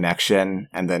have a connection,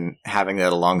 and then having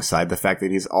that alongside the fact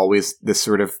that he's always this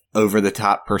sort of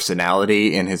over-the-top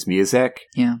personality in his music.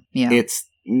 Yeah. It's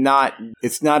not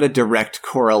a direct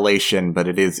correlation, but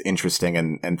it is interesting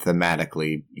and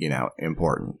thematically,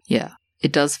 important. Yeah.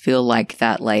 It does feel like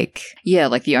that,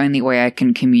 the only way I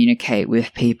can communicate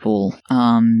with people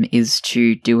is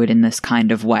to do it in this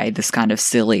kind of way, this kind of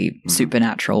silly,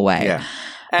 supernatural way. Yeah.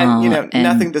 And,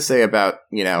 nothing to say about,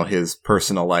 his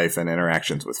personal life and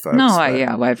interactions with folks. No,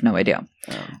 I have no idea.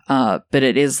 But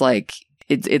it is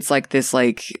it's this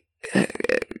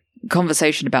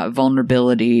conversation about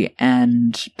vulnerability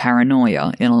and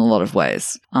paranoia in a lot of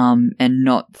ways. And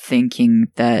not thinking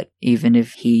that even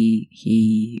if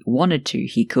he wanted to,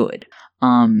 he could.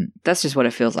 That's just what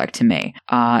it feels like to me.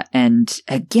 And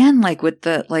again, with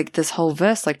this whole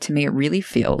verse, to me, it really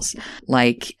feels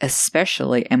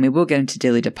especially, and we will get into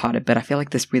Dearly Departed, but I feel like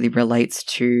this really relates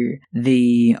to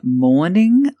the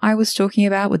mourning I was talking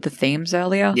about with the themes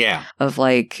earlier. Yeah. Of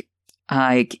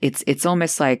it's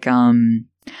almost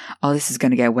this is going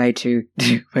to get way too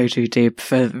deep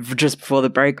for just before the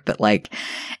break, but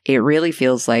it really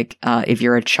feels if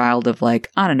you're a child of I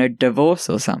don't know, divorce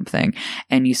or something,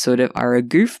 and you sort of are a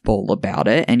goofball about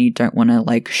it, and you don't want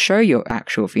to show your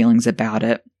actual feelings about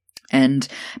it, and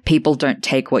people don't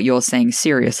take what you're saying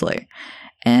seriously.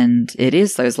 And it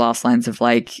is those last lines of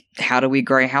how do we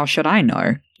grow? How should I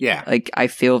know? Yeah. I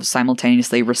feel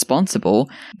simultaneously responsible,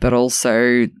 but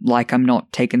also I'm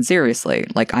not taken seriously.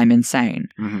 I'm insane.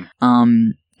 Mm-hmm.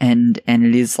 And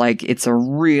it is it's a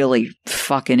really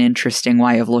fucking interesting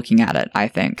way of looking at it, I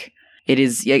think. It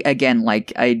is, again,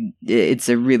 it's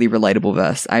a really relatable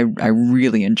verse. I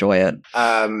really enjoy it.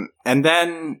 And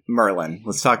then Merlin.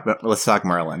 Let's talk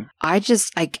Merlin. I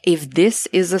just, if this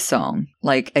is a song,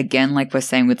 again, we're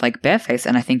saying with Bareface,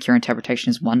 and I think your interpretation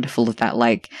is wonderful of that,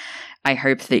 I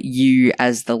hope that you,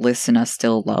 as the listener,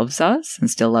 still loves us and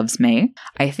still loves me.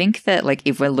 I think that,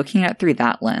 if we're looking at it through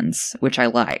that lens, which I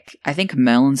think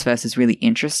Merlin's verse is really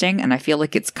interesting, and I feel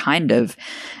it's kind of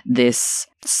this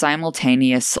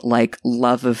simultaneous like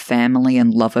love of family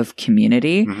and love of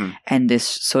community, Mhm. and this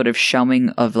sort of showing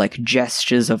of like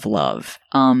gestures of love.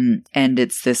 And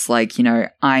it's this like, you know,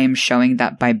 I am showing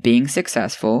that by being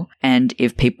successful, and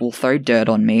if people throw dirt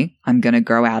on me, I'm going to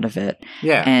grow out of it,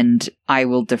 Yeah. and I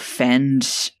will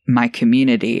defend my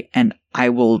community, and I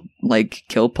will like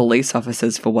kill police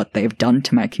officers for what they've done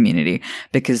to my community,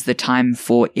 because the time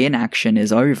for inaction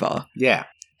is over. Yeah.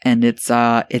 And it's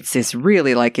this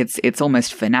really like it's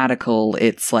almost fanatical.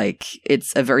 It's like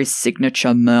it's a very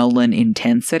signature Merlin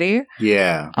intensity.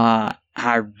 Yeah.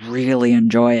 I really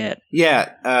enjoy it.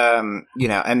 Yeah, you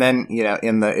know, and then, you know,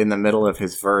 in the middle of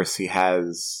his verse, he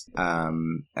has,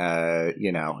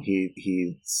 you know,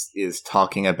 he is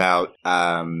talking about,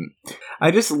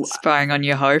 I just, Spying on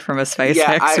your hoe from a SpaceX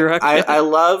yeah, rocket. I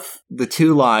love the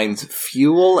two lines,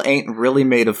 fuel ain't really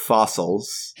made of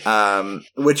fossils,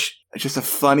 which is just a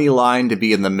funny line to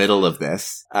be in the middle of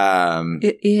this.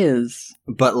 It is.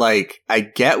 But, like, I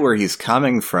get where he's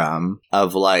coming from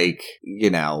of, like, you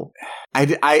know, I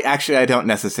don't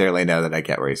necessarily know that I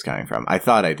get where he's coming from. I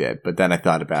thought I did, but then I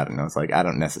thought about it and I was like, I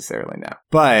don't necessarily know.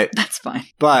 But, That's fine.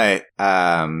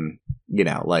 you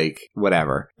know, like,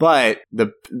 whatever. But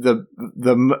the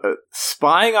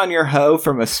spying on your hoe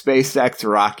from a SpaceX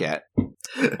rocket,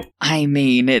 I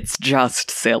mean, it's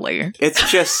just silly.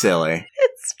 it's just silly.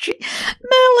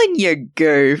 Merlin, you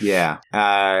goof. Yeah.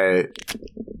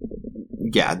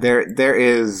 Yeah, there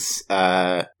is,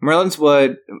 Merlin's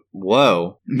Wood.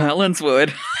 Whoa. Merlin's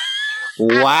Wood.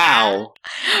 Wow.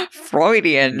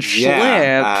 Freudian slip.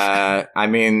 Yeah. I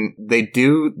mean, they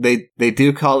do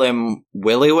call him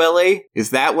Willy Willy. Is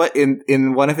that what,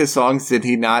 in one of his songs, did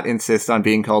he not insist on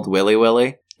being called Willy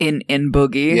Willy? In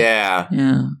Boogie. Yeah.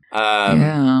 Yeah.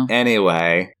 Yeah.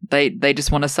 Anyway. They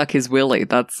just want to suck his willy.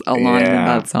 That's a line in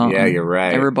that song. Yeah, you're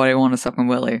right. Everybody want to suck my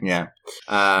willy. Yeah.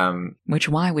 Which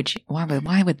why would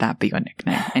that be your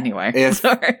nickname anyway? If-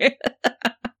 Sorry.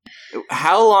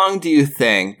 How long do you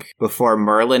think before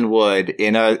Merlin Wood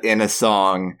in a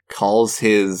song calls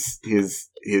his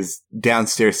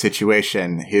downstairs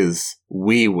situation his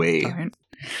wee wee? Don't.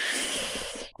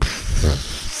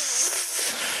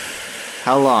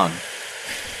 How long?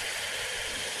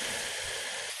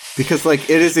 Because, like,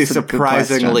 it is a That's a good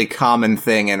surprisingly common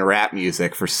thing in rap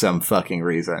music for some fucking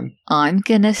reason. I'm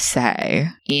gonna say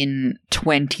in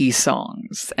 20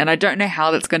 songs, and I don't know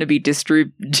how that's going to be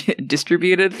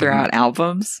distributed throughout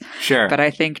albums, Sure. but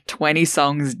I think 20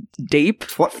 songs deep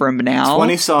from now.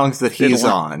 20 songs that he's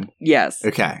It'll- on. Yes.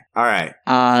 Okay. All right.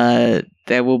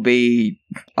 There will be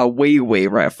a wee wee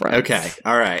reference. Okay.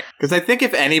 All right. Because I think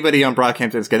if anybody on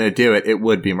Brockhampton is going to do it, it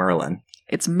would be Merlin.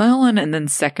 It's Merlin and then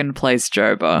second place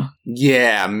Joba.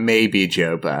 Yeah, maybe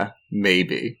Joba.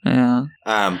 Maybe. Yeah.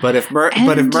 But if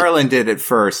Merlin did it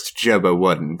first, Joba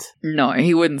wouldn't. No,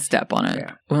 he wouldn't step on it.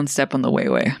 Yeah. Wouldn't step on the wee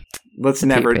wee. Let's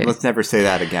never say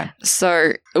that again.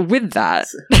 So with that,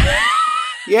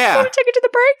 Yeah. want to take it to the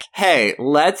break? Hey,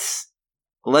 let's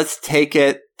take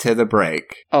it to the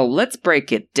break. Oh, let's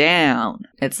break it down.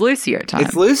 It's Lucio time.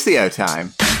 It's Lucio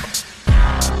time.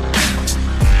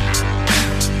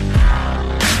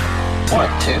 1,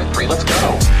 2, 3, let's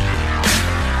go.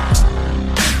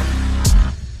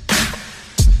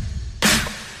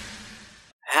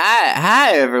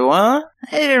 Hi everyone.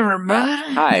 Hey, everybody.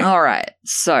 Hi. All right.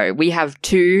 So we have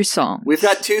 2 songs. We've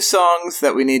got 2 songs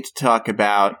that we need to talk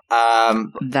about.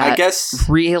 that I guess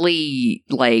really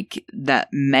that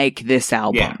make this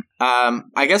album. Yeah.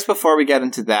 I guess before we get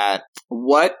into that,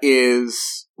 what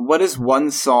is one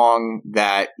song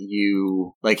that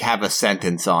you have a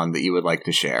sentence on that you would like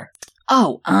to share?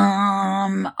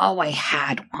 I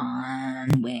had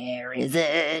one. Where is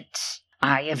it?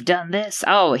 I have done this.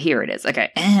 Oh, here it is. Okay.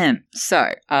 So,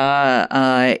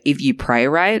 If You Pray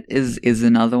Right is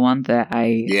another one that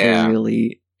I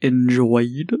really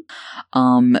enjoyed.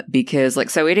 Because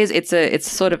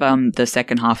it's sort of the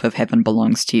second half of Heaven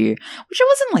Belongs to You, which I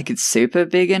wasn't super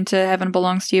big into Heaven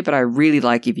Belongs to You, but I really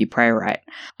like If You Pray Right.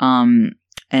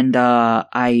 And I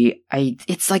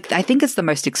think it's the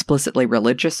most explicitly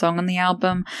religious song on the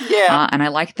album. Yeah. And I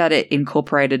like that it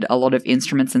incorporated a lot of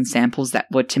instruments and samples that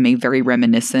were to me very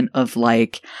reminiscent of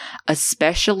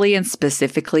especially and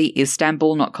specifically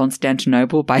Istanbul, Not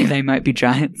Constantinople by They Might Be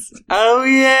Giants. Oh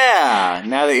yeah.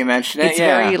 Now that you mention it, It's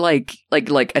very I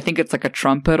think it's like a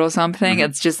trumpet or something. Mm-hmm.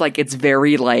 It's just it's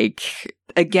very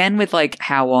again with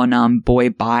how on Boy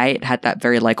Bye it had that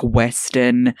very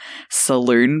Western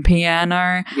saloon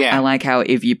piano. Yeah. I like how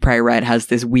If You Pray Right has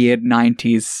this weird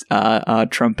 90s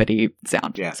trumpety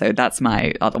sound. Yeah. So that's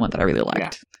my other one that I really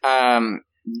liked. I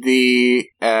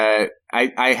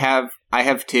I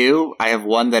have two. I have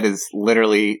one that is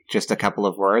literally just a couple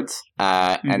of words.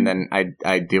 And then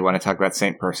I do want to talk about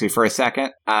St. Percy for a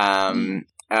second. I've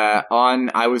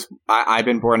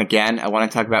Been Born Again. I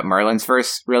want to talk about Merlin's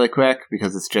verse really quick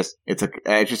because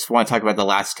I just want to talk about the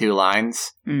last two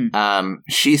lines.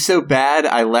 She's so bad,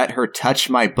 I let her touch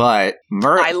my butt.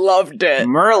 I loved it.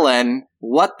 Merlin,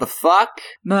 what the fuck?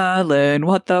 Merlin,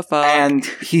 what the fuck? And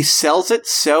he sells it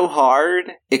so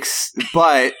hard.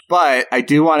 But I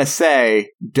do want to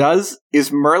say,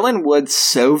 is Merlin Woods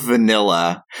so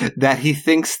vanilla that he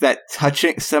thinks that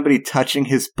somebody touching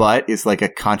his butt is like a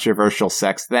controversial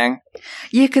sex thing?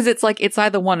 Yeah, because it's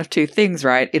either one of two things,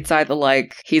 right? It's either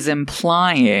like he's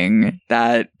implying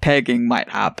that pegging might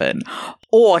happen,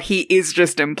 or he is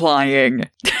just implying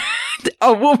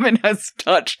a woman has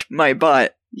touched my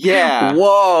butt. Yeah.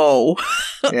 Whoa.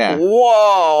 Yeah.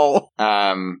 Whoa.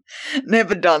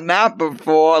 Never done that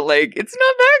before. Like, it's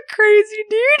not that crazy,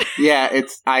 dude. Yeah,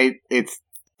 it's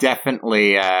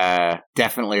definitely a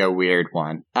weird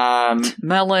one.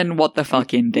 Merlin, what the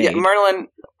fuck indeed? Yeah, Merlin,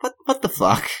 what the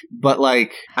fuck? But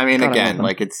like, I mean, God, again,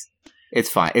 like it's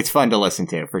fine. It's fun to listen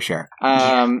to, for sure.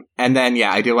 And then,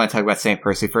 yeah, I do want to talk about St.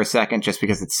 Percy for a second, just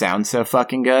because it sounds so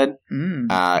fucking good.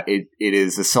 It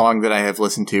is a song that I have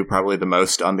listened to probably the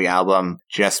most on the album,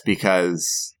 just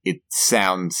because it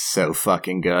sounds so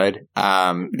fucking good.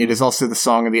 It is also the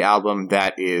song of the album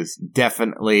that is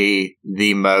definitely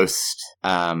the most,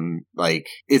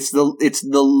 it's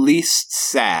the least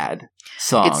sad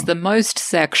song. It's the most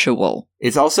sexual.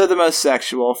 It's also the most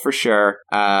sexual, for sure.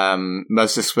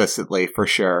 Most explicitly, for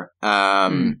sure.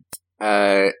 And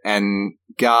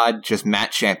God, just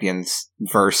Matt Champion's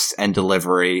verse and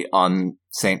delivery on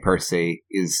St. Percy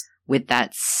is... with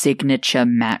that signature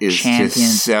Matt is Champion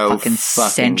just so fucking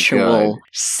sensual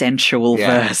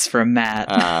Yeah. verse from Matt.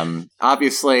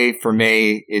 Obviously, for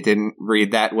me, it didn't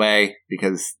read that way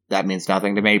because that means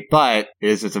nothing to me, but it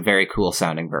is just a very cool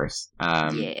sounding verse.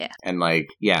 Yeah. And like,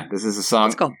 yeah, this is a song.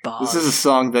 It's got bars. This is a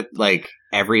song that like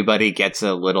everybody gets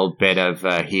a little bit of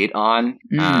heat on.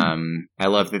 I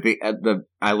love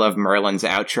I love Merlin's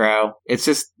outro. It's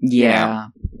just Yeah.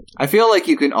 I feel like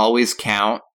you can always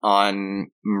count on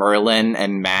Merlin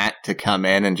and Matt to come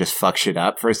in and just fuck shit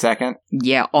up for a second.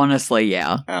 Yeah, honestly,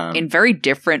 yeah. In very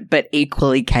different but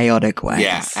equally chaotic ways.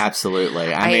 Yeah,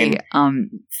 absolutely. I mean,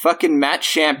 fucking Matt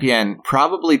Champion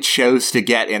probably chose to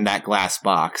get in that glass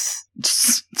box.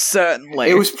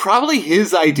 Certainly. It was probably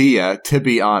his idea, to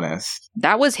be honest.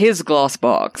 That was his glass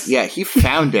box. Yeah, he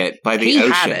found it by the He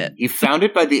ocean. had it. He found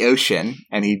it by the ocean,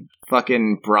 and he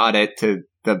fucking brought it to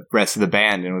the rest of the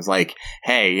band and was like,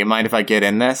 hey, you mind if I get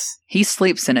in this? He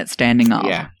sleeps in it standing up.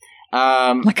 Yeah.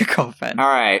 Like a coffin. All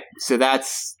right, so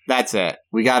that's it.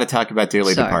 We got to talk about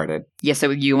Dearly Departed. Yeah, so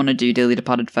you want to do Dearly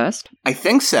Departed first? I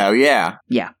think so, yeah.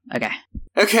 Yeah, okay.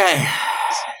 Okay.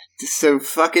 So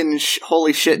fucking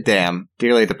holy shit, damn.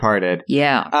 Dearly Departed.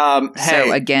 Yeah. Hey.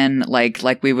 So again, like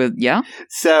we were, yeah?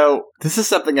 So this is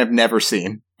something I've never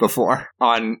seen before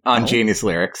on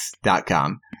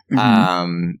geniuslyrics.com.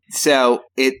 So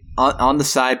it on the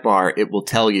sidebar, it will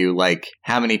tell you like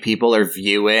how many people are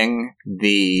viewing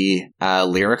the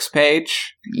lyrics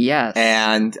page. Yes.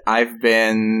 And I've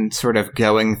been sort of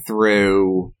going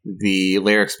through the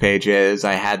lyrics pages.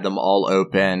 I had them all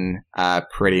open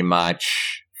pretty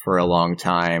much for a long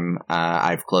time.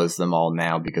 I've closed them all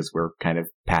now because we're kind of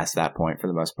past that point for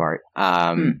the most part.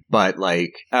 But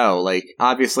like,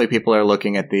 obviously people are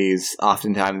looking at these.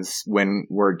 Oftentimes when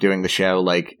we're doing the show,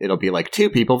 like it'll be like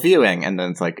 2 people viewing and then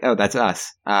it's like, oh, that's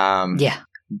us. Yeah.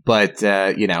 But,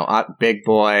 Big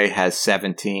Boy has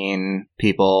 17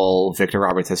 people. Victor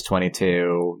Roberts has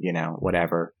 22,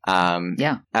 whatever.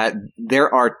 Yeah.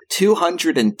 There are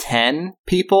 210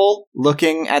 people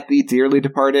looking at the Dearly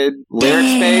Departed lyrics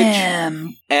page.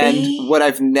 And what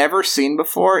I've never seen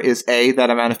before is that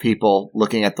amount of people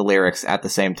looking at the lyrics at the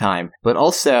same time. But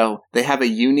also, they have a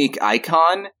unique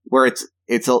icon where it's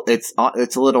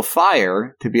a little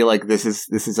fire to be like, this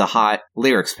is a hot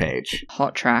lyrics page.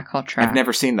 Hot track. I've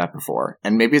never seen that before.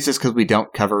 And maybe it's just because we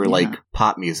don't cover like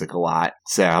pop music a lot.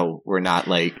 So we're not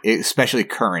like, especially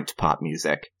current pop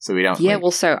music. So we don't. Yeah,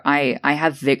 well, so I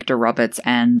have Victor Roberts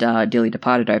and Dearly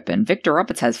Departed open. Victor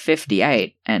Roberts has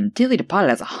 58 and Dearly Departed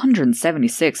has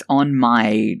 176 on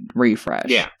my refresh.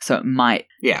 Yeah. So it might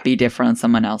be different on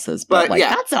someone else's. But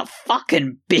that's a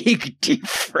fucking big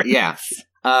difference. Yeah.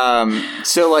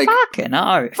 So like, fucking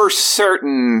oath. For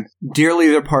certain,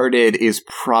 Dearly Departed is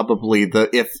probably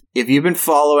if you've been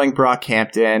following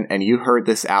Brockhampton and you heard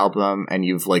this album and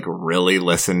you've like really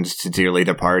listened to Dearly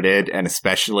Departed, and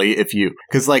especially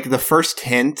because like the first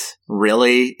hint,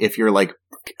 really, if you're like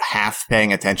half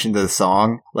paying attention to the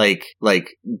song, like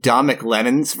Don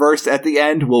McLennon's verse at the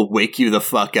end will wake you the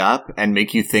fuck up and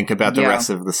make you think about the rest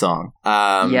of the song.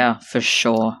 Yeah, for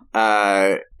sure.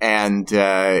 And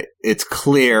it's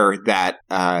clear that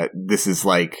this is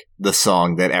like the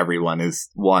song that everyone is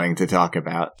wanting to talk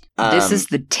about. This is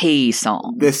the T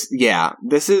song. This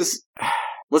is.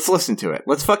 Let's listen to it.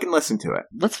 Let's fucking listen to it.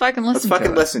 Let's fucking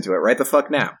listen to it right the fuck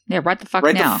now. Yeah, right the fuck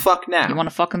right now. Right the fuck now. You want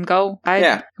to fucking go?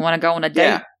 Yeah. You want to go on a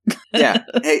date? Yeah.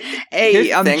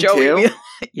 Hey, I'm Joey.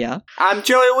 Yeah. I'm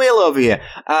Joey Wheel over here.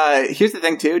 Here's the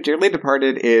thing, too. Dearly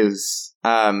Departed is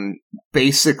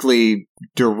basically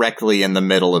directly in the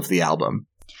middle of the album.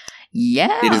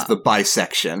 Yeah. It is the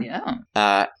bisection.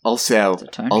 Yeah. Also,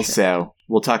 shift.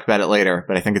 We'll talk about it later,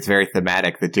 but I think it's very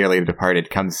thematic that Dearly Departed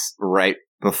comes right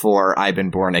before I've Been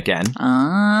Born Again.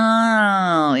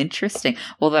 Oh, interesting.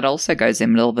 Well, that also goes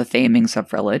in with the themings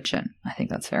of religion. I think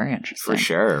that's very interesting. For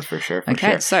sure.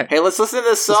 Okay, so... Hey, let's listen to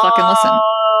this song! Let's fucking listen.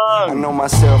 I know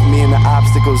myself, me and the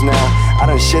obstacles now. I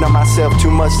done shit on myself too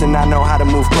much, and I know how to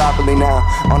move properly now.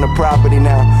 On the property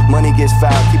now, money gets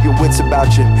foul, keep your wits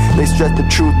about you. They stretch the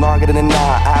truth longer than an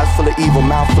hour. Eyes full of evil,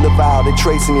 mouth full of vile. They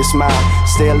tracing your smile.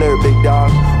 Stay alert, big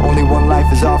dog. Only one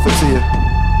life is offered to you.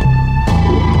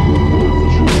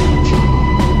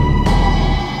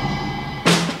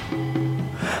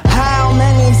 How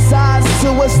many sides to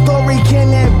a story can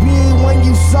there be when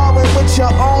you saw it with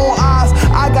your own eyes?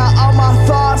 I got all my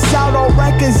thoughts out on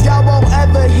records y'all won't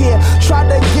ever hear. Try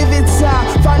to give it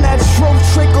time, find that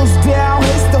truth trickles down.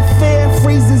 Hits the fear,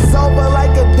 freezes over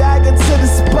like a dagger to the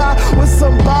spot. With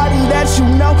somebody that you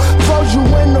know throws you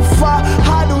in the fire.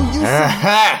 How do you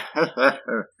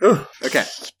Okay.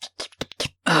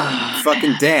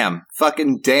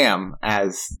 Fucking damn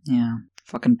as... Yeah.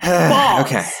 Fucking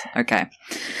balls. Okay.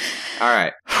 All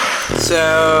right.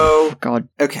 So... God.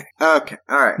 Okay. All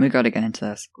right. We gotta get into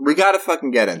this. We gotta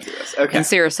fucking get into this. Okay. And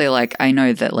seriously, like, I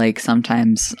know that, like,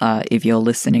 sometimes if you're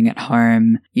listening at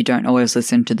home, you don't always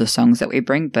listen to the songs that we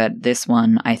bring, but this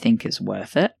one, I think, is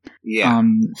worth it. Yeah.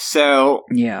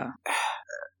 Yeah.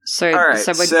 So, all right,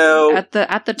 so at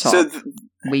the top,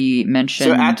 we mentioned...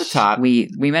 So at the top... We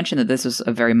mentioned that this was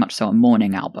a very much so a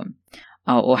mourning album.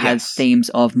 Or has themes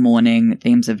of mourning,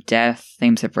 themes of death,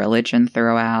 themes of religion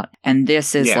throughout. And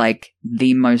this is like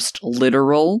the most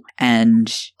literal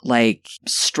and like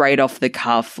straight off the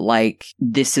cuff, like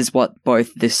this is what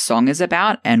both this song is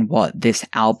about and what this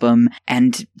album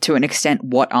and to an extent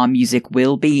what our music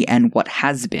will be and what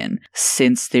has been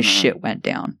since this shit went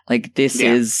down. Like this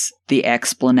is the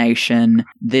explanation.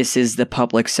 This is the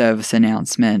public service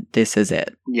announcement. This is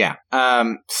it. Yeah.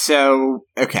 So,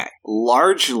 okay.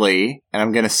 Largely, and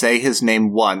I'm going to say his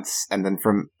name once, and then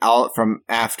from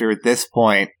after this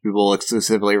point, we will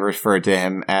exclusively refer to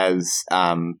him as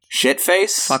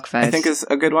Shitface. Fuckface. I think is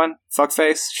a good one.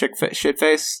 Fuckface,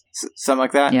 Shitface, something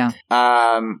like that. Yeah.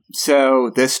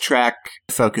 So this track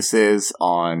focuses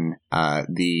on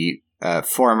the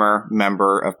former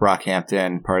member of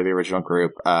Brockhampton, part of the original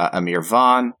group, Amir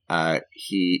Vaughn.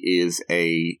 He is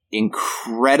a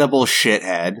incredible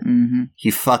shithead. Mm-hmm.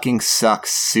 He fucking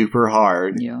sucks super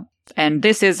hard. Yeah. And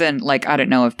this isn't, like, I don't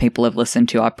know if people have listened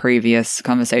to our previous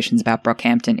conversations about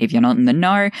Brockhampton. If you're not in the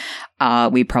know,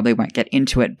 we probably won't get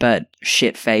into it, but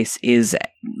Shitface is,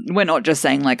 we're not just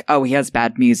saying, like, oh, he has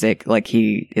bad music, like,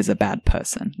 he is a bad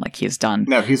person. Like, he's done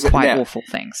quite awful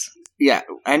things. Yeah,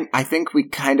 and I think we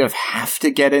kind of have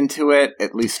to get into it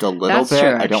at least a little bit.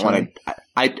 True, I don't want to.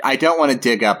 I don't want to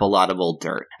dig up a lot of old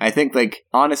dirt. I think, like,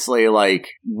 honestly, like,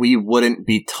 we wouldn't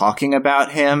be talking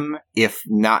about him if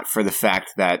not for the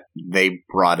fact that they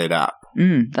brought it up.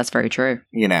 That's very true.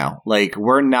 You know, like,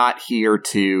 we're not here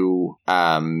to,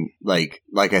 like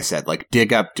I said, like,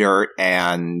 dig up dirt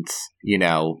and, you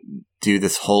know, do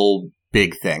this whole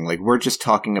big thing. Like, we're just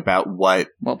talking about what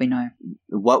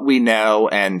we know,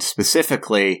 and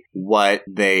specifically what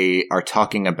they are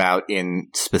talking about in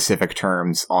specific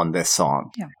terms on this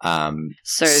song. Yeah.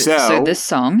 So this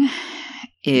song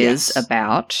is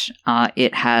about,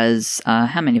 it has,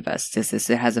 how many verses is this?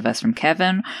 It has a verse from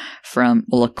Kevin,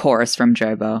 a chorus from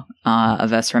Jobo, a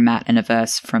verse from Matt, and a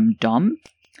verse from Dom.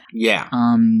 Yeah.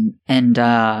 And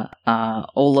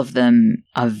all of them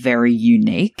are very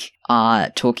unique,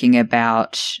 talking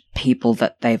about people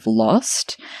that they've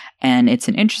lost. And it's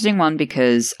an interesting one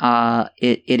because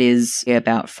it is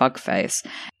about Fuckface.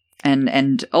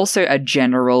 and also a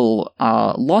general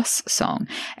loss song.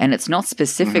 And it's not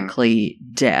specifically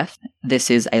death.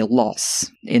 This is a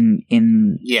loss in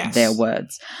Yes. their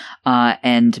words.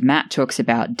 And Matt talks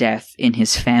about death in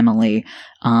his family,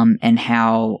 and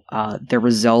how the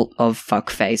result of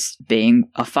fuckface being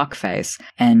a fuckface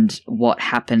and what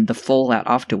happened, the fallout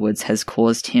afterwards, has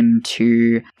caused him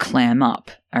to clam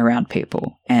up around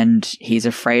people, and he's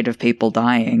afraid of people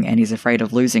dying, and he's afraid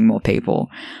of losing more people.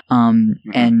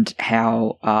 And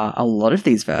how a lot of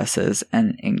these verses,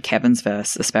 and in Kevin's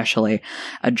verse especially,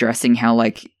 addressing how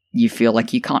like you feel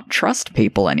like you can't trust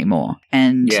people anymore,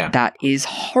 and that is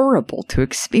horrible to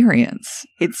experience.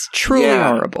 It's truly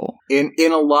horrible. In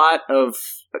a lot of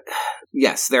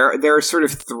yes, there are sort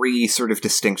of three sort of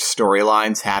distinct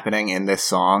storylines happening in this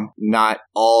song, not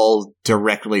all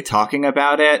directly talking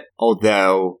about it,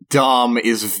 although Dom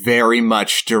is very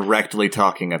much directly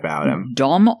talking about him.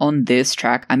 Dom on this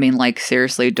track, I mean, like,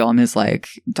 seriously, Dom's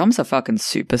a fucking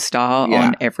superstar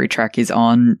on every track he's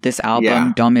on. This album,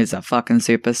 Yeah. Dom is a fucking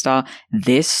superstar.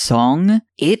 This song,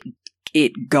 it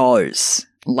goes.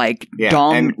 Like,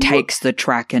 Dom takes the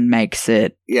track and makes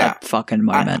it a fucking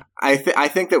moment. I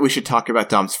think that we should talk about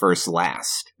Dom's verse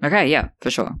last. Okay, yeah,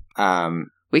 for sure.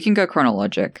 We can go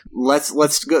chronologic. Let's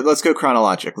go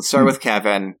chronologic. Let's start with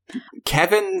Kevin.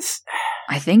 Kevin's,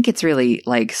 I think it's really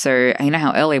like, so you know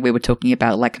how earlier we were talking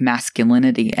about like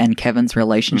masculinity and Kevin's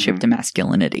relationship to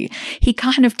masculinity. He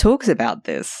kind of talks about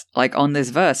this, like on this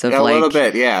verse of a like little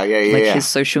bit, like his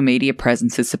social media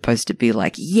presence is supposed to be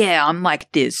like, yeah, I'm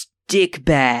like this dick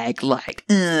bag, like,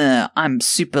 I'm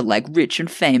super like rich and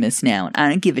famous now, and I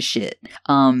don't give a shit.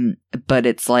 But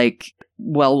it's like,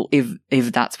 well,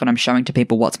 if that's what I'm showing to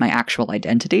people, what's my actual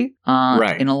identity?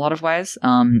 Right. In a lot of ways.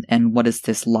 And what is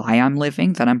this lie I'm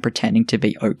living that I'm pretending to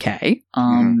be okay?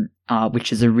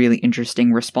 Which is a really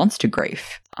interesting response to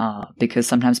grief. Because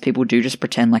sometimes people do just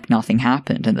pretend like nothing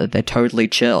happened and that they're totally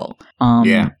chill.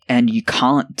 And you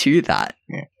can't do that.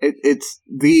 Yeah. It's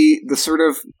the sort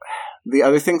of the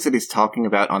other things that he's talking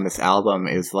about on this album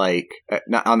is like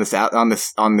not on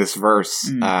this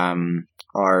verse.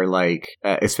 Are like,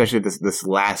 especially this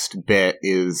last bit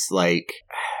is like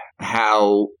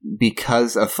how,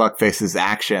 because of Fuckface's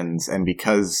actions and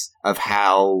because of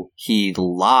how he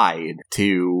lied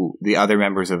to the other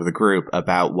members of the group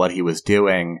about what he was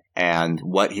doing and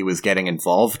what he was getting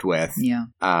involved with,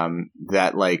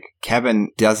 that like Kevin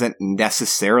doesn't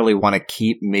necessarily want to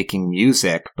keep making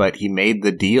music, but he made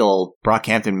the deal,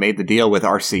 Brockhampton made the deal with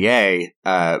RCA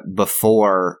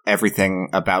before everything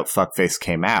about Fuckface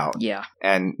came out. Yeah.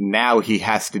 And now he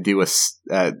has to do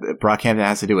Brockhampton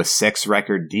has to do a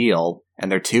 6-record deal,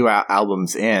 and they're 2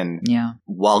 albums in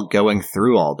while going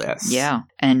through all this. Yeah.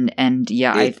 And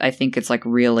I think it's like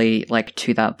really like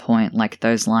to that point, like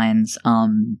those lines,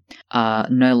 no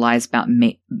lies about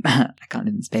me. I can't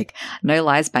even speak. No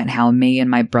lies about how me and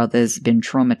my brother's been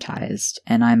traumatized,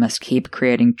 and I must keep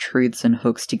creating truths and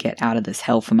hooks to get out of this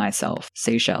hell for myself.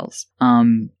 Seashells.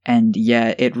 And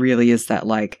yeah, it really is that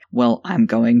like, well, I'm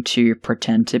going to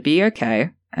pretend to be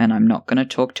okay, and I'm not going to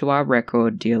talk to our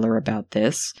record dealer about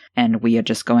this, and we are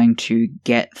just going to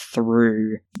get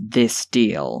through this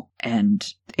deal. And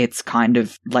it's kind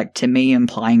of like, to me,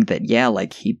 implying that, yeah,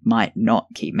 like he might not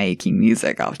keep making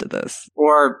music after this.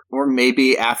 Or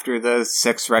maybe after the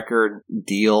 6-record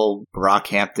deal,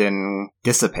 Brockhampton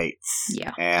dissipates.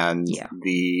 Yeah. And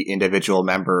the individual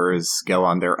members go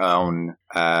on their own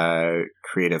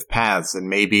creative paths. And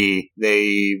maybe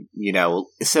they, you know,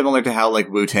 similar to how like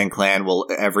Wu-Tang Clan will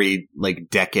every like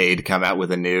decade come out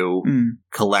with a new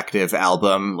collective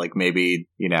album. Like maybe,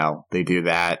 you know, they do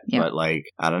that. But like,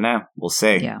 I don't know. We'll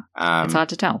see. Yeah. It's hard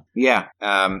to tell. Yeah.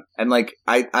 And like,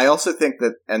 I also think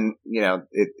that, and you know,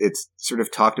 it's sort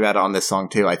of talked about on this song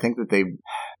too. I think that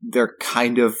they're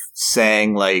kind of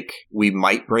saying like, we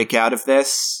might break out of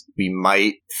this. We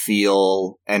might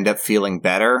end up feeling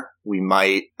better. We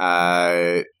might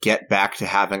get back to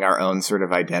having our own sort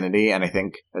of identity, and I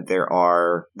think that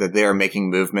they are making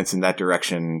movements in that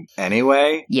direction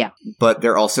anyway. Yeah. But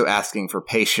they're also asking for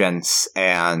patience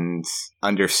and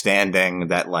understanding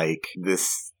that like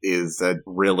this is a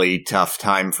really tough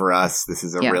time for us. This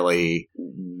is a really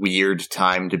weird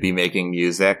time to be making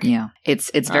music. Yeah.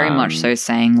 It's very much so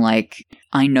saying like,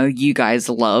 I know you guys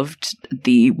loved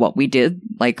what we did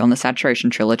like on the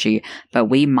Saturation trilogy, but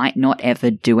we might not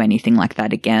ever do anything like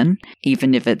that again.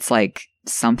 Even if it's like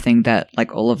something that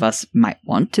like all of us might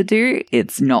want to do,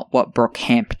 it's not what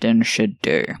Brockhampton should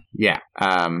do. Yeah.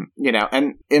 You know,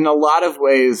 and in a lot of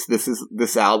ways,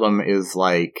 this album is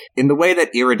like, in the way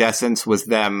that Iridescence was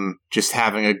them just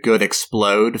having a good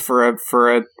explode for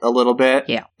a little bit.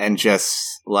 Yeah. And just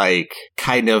like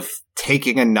kind of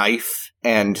taking a knife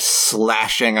and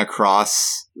slashing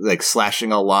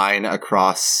a line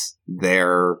across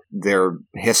their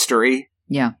history.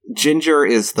 Yeah. Ginger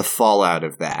is the fallout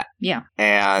of that. Yeah.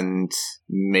 And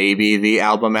maybe the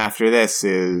album after this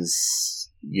is,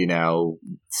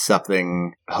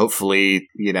 something, hopefully,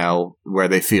 where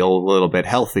they feel a little bit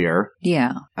healthier.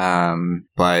 Yeah.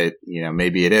 But,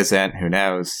 maybe it isn't. Who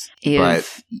knows?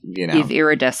 If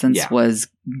Iridescence was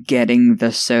getting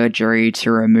the surgery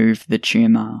to remove the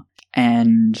tumor,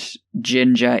 and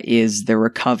Ginger is the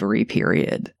recovery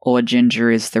period, or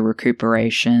Ginger is the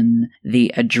recuperation,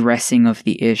 the addressing of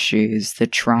the issues, the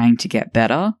trying to get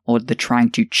better, or the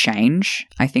trying to change,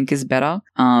 I think is better.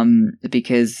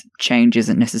 Because change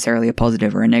isn't necessarily a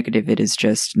positive or a negative, it is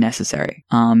just necessary.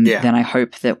 Then I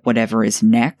hope that whatever is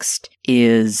next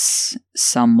is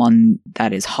someone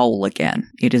that is whole again.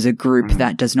 It is a group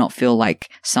that does not feel like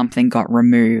something got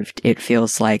removed. It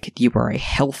feels like you are a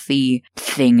healthy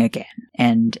thing again,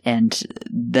 and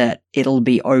that it'll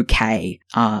be okay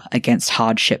against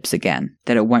hardships again,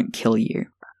 that it won't kill you.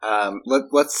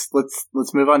 Let's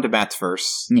move on to Matt's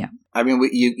verse. Yeah. I mean,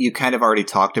 you kind of already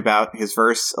talked about his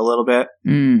verse a little bit.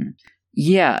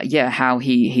 Yeah, how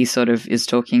he sort of is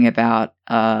talking about,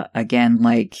 again,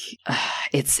 like,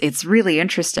 it's really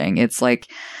interesting. It's like,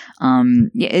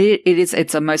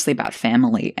 it's mostly about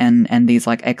family and these,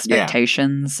 like,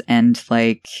 expectations and,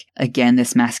 like, again,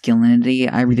 this masculinity.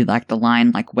 I really like the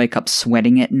line, like, wake up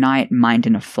sweating at night, mind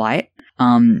in a flight.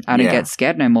 I don't get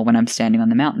scared no more when I'm standing on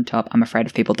the mountaintop. I'm afraid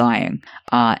of people dying.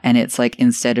 And it's like,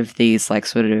 instead of these like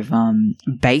sort of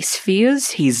base fears,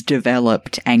 he's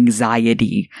developed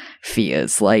anxiety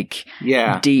fears, like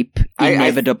deep,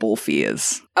 inevitable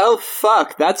fears. Oh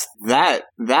fuck, that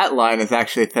line is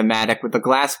actually thematic with the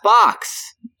glass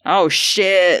box. Oh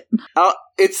shit.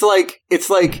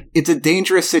 It's a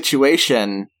dangerous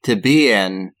situation to be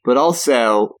in, but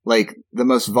also, like, the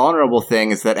most vulnerable thing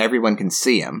is that everyone can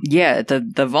see him. Yeah,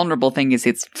 the vulnerable thing is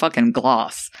it's fucking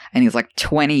glass, and he's like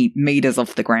 20 meters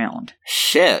off the ground.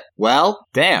 Shit. Well,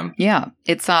 damn. Yeah,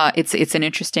 it's an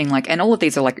interesting, like, and all of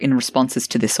these are like in responses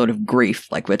to this sort of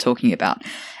grief, like we're talking about.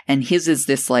 And his is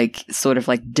this, like, sort of,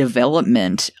 like,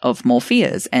 development of more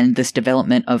fears, and this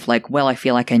development of, like, well, I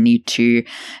feel like I need to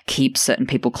keep certain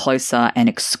people closer and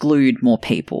exclude more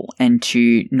people, and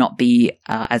to not be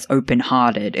as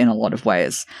open-hearted in a lot of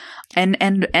ways. And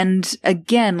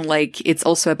again, like, it's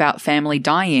also about family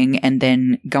dying and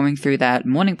then going through that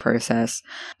mourning process,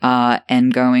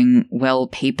 and going, well,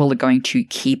 people are going to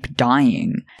keep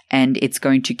dying, and it's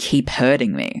going to keep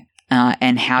hurting me.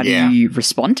 And how do you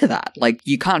respond to that? Like,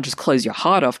 you can't just close your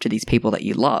heart off to these people that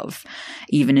you love,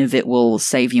 even if it will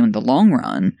save you in the long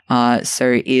run.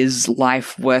 So is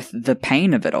life worth the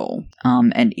pain of it all?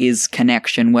 And is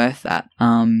connection worth that?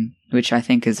 Which I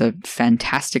think is a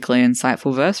fantastically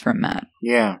insightful verse from Matt.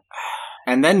 Yeah.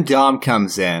 And then Dom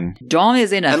comes in. Dom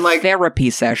is in a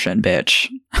therapy session, bitch.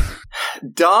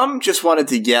 Dom just wanted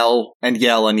to yell and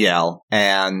yell and yell,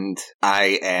 and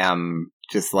I am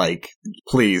just like,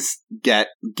 please get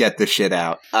the shit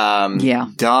out.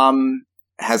 Dom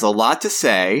has a lot to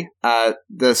say.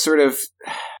 The sort of,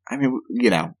 I mean,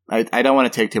 I don't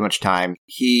want to take too much time.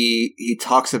 He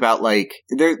talks about, like,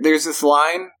 there's this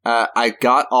line, I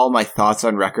got all my thoughts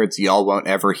on records y'all won't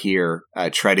ever hear,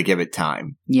 try to give it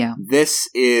time. Yeah. This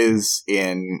is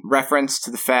in reference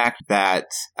to the fact that,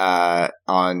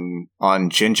 on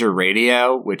Ginger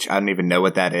Radio, which I don't even know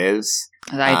what that is.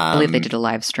 I believe they did a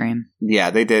live stream. Yeah,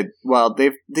 they did. Well,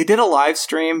 they did a live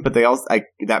stream, but they also,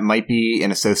 that might be in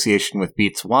association with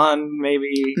Beats One,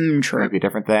 maybe. True. Might be a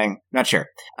different thing. Not sure.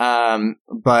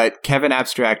 But Kevin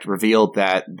Abstract revealed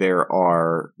that they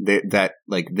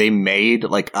made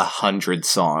like 100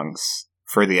 songs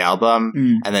for the album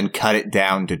and then cut it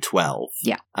down to 12.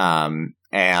 Yeah.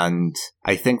 And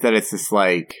I think that it's this,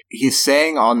 like, he's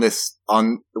saying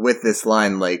with this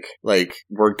line, like,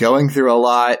 we're going through a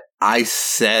lot. I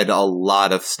said a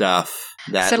lot of stuff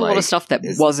that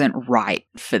wasn't right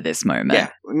for this moment. Yeah,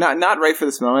 not right for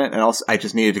this moment, and also I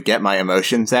just needed to get my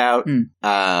emotions out.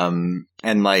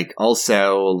 And like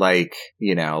also like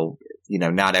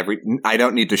not I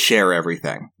don't need to share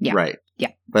everything. Yeah. Right.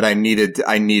 Yeah. But I needed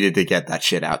to get that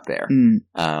shit out there.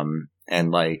 And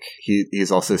like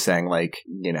he's also saying, like,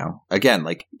 again,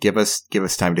 like, give us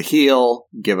time to heal,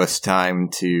 give us time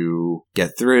to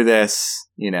get through this,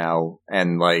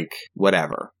 and like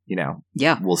whatever, Yeah.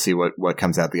 We'll see what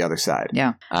comes out the other side.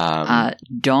 Yeah.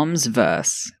 Dom's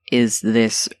verse is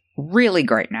this really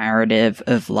great narrative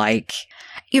of, like,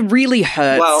 it really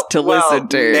hurts to listen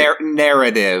to.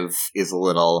 Narrative is a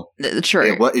little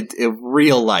True.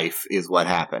 Real life is what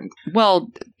happened.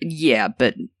 Well, yeah,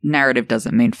 but narrative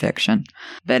doesn't mean fiction.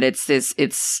 But it's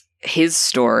his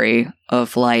story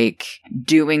of like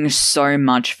doing so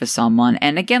much for someone.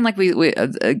 And again, like we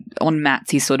on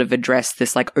Matt's, he sort of addressed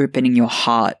this like opening your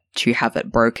heart to have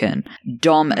it broken.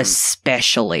 Dom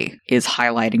especially is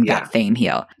highlighting that theme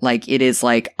here. Like it is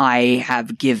like, I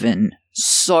have given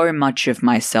so much of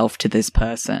myself to this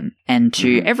person and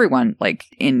to everyone, like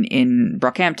in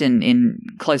Brockhampton, in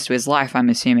close to his life, I'm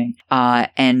assuming,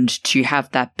 and to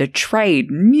have that betrayed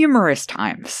numerous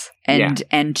times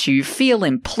and to feel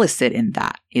implicit in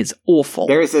that is awful.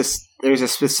 There's a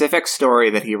specific story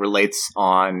that he relates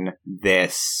on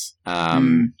this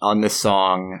on this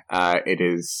song. It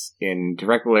is in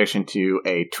direct relation to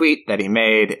a tweet that he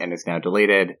made and is now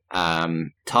deleted,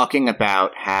 talking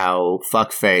about how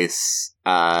Fuckface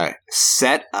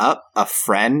set up a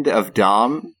friend of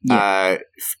Dom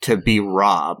to be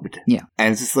robbed. Yeah.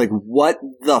 And it's just like, what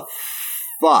the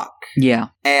fuck? Yeah.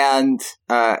 And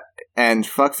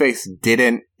Fuckface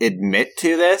didn't admit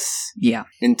to this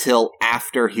until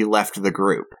after he left the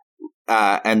group.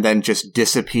 And then just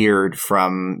disappeared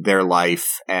from their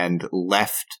life and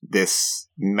left this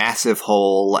massive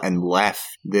hole and left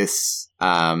this,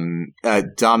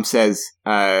 Dom says,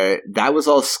 that was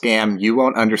all scam. You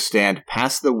won't understand.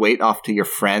 Pass the weight off to your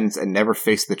friends and never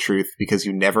face the truth because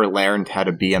you never learned how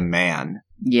to be a man.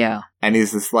 Yeah. And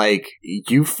he's just like,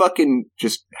 you fucking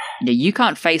just... Yeah, you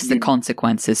can't face the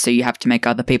consequences, so you have to make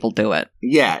other people do it.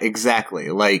 Yeah, exactly.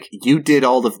 Like, you did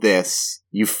all of this.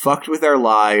 You fucked with our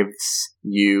lives.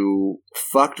 You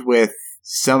fucked with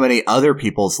so many other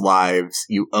people's lives.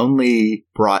 You only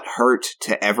brought hurt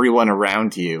to everyone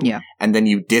around you. Yeah. And then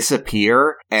you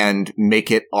disappear and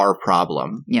make it our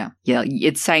problem. Yeah. Yeah,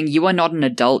 it's saying you are not an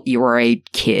adult, you are a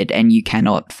kid, and you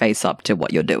cannot face up to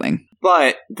what you're doing.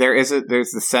 But there's the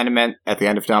sentiment at the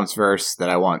end of Dom's verse that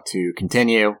I want to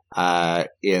continue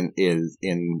in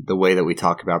the way that we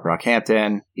talk about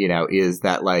Brockhampton, is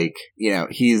that, like,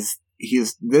 he's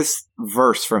this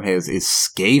verse from his is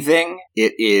scathing.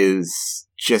 It is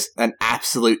just an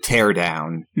absolute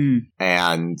teardown.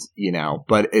 And,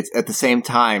 but it's at the same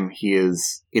time,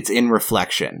 it's in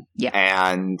reflection. Yeah.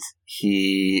 And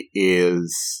he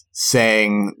is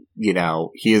saying,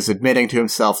 he is admitting to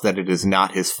himself that it is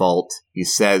not his fault. He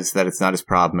says that it's not his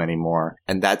problem anymore.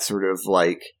 And that sort of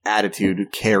like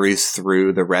attitude carries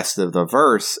through the rest of the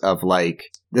verse of like,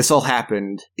 this all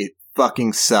happened. It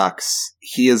fucking sucks.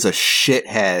 He is a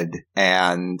shithead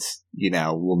and,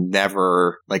 I will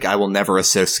never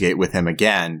associate with him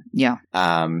again. Yeah.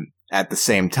 At the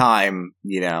same time,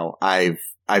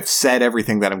 I've said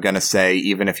everything that I'm going to say,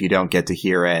 even if you don't get to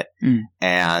hear it.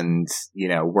 And,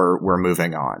 we're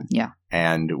moving on. Yeah.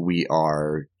 And we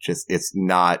are just, it's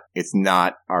not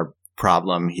our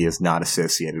problem. He is not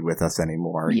associated with us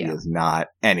anymore. Yeah. He is not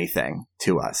anything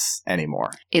to us anymore.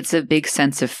 It's a big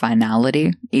sense of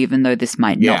finality, even though this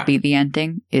might not be the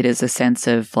ending. It is a sense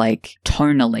of like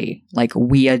tonally, like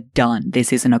we are done.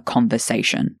 This isn't a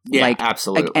conversation. Yeah, like,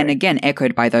 absolutely. And again,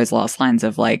 echoed by those last lines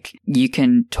of like, you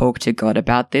can talk to God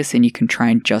about this and you can try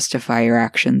and justify your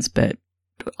actions, but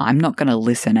I'm not going to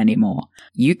listen anymore.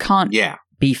 You can't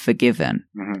be forgiven.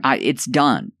 It's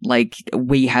done. Like,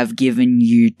 we have given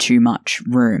you too much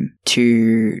room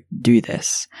to do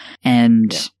this.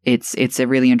 And it's a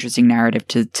really interesting narrative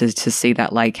to see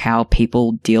that, like, how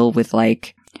people deal with,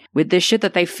 like, with this shit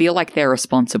that they feel like they're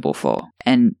responsible for,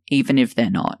 and even if they're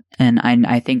not. And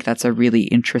I think that's a really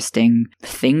interesting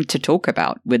thing to talk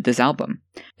about with this album.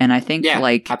 And I think,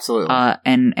 absolutely.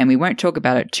 And we won't talk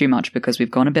about it too much because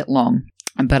we've gone a bit long.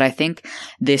 But I think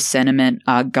this sentiment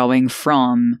going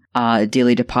from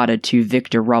Dearly Departed to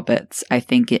Victor Roberts, I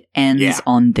think it ends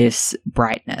on this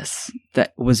brightness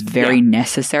that was very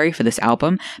necessary for this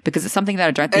album, because it's something that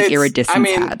I don't think Iridescence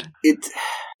had.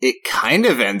 It kind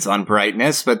of ends on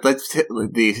brightness, but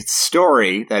the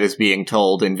story that is being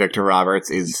told in Victor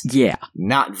Roberts is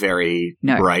not very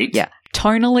bright. Yeah.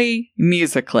 Tonally,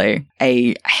 musically,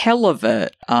 a hell of a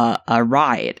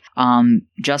ride.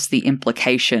 Just the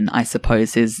implication, I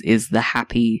suppose, is the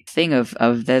happy thing of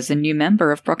there's a new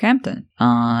member of Brockhampton.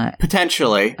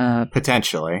 Potentially.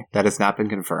 That has not been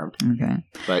confirmed. Okay.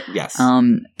 But yes.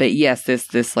 But yes,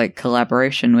 this like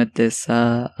collaboration with this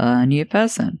new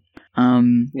person.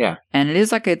 Yeah. And it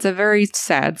is it's a very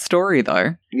sad story,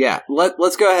 though. Yeah.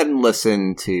 Let's go ahead and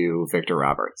listen to Victor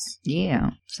Roberts.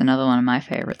 Yeah. It's another one of my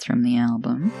favorites from the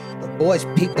album. The boys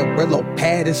peeped a Brillo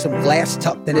pad and some glass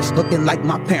tucked, and it's looking like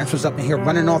my parents was up in here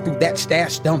running all through that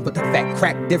stash dumb. But the fat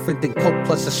crack different than coke,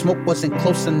 plus the smoke wasn't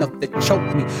close enough to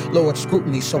choke me. Lowered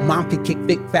scrutiny so mom could kick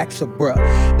big facts of bruh.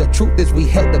 The truth is we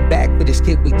held the bag for this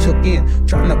kid we took in,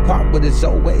 trying to part with his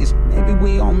old ways. Maybe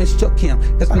we all mistook him,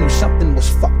 cause I knew something was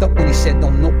fucked up when he said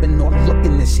don't open or look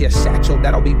in this here satchel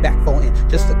that I'll be back for in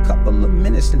just a couple of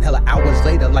minutes and hella hours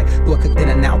later. Like, do I cook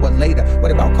dinner an hour later?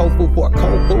 What about cold food for a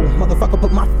cold boo? Motherfucker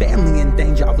put my family in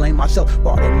danger. I blame myself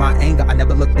for in my anger. I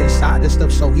never looked inside this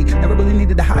stuff, so he never really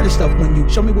needed to hide this stuff. When you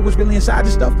show me what was really inside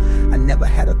this stuff, I never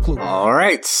had a clue. All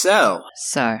right, so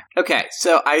okay,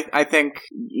 so I think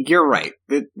you're right.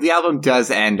 The album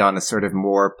does end on a sort of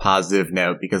more positive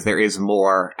note because there is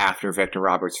more after Victor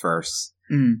Roberts' verse.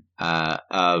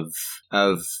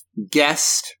 Of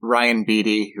guest Ryan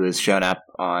Beatty, who has shown up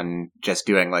on just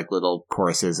doing little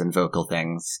choruses and vocal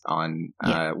things on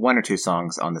one or two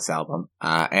songs on this album,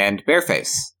 and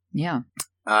Bareface. Yeah.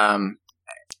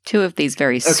 2 of these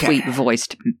very sweet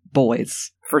voiced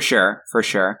boys. For sure.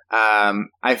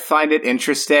 I find it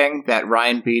interesting that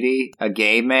Ryan Beatty, a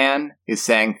gay man, is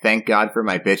saying, "Thank God for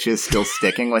my bitches still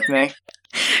sticking with me."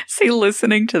 See,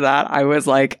 listening to that, I was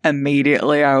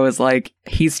immediately,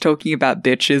 he's talking about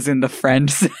bitches in the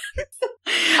friend sense.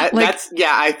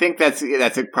 I think that's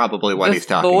probably what he's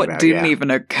talking about. The thought didn't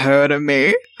even occur to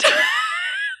me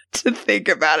to think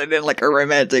about it in a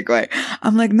romantic way.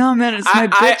 I'm no, man, it's my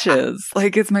bitches.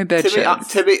 It's my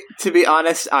bitches. To be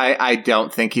honest, I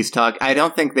don't think he's talking. I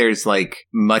don't think there's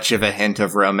much of a hint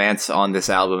of romance on this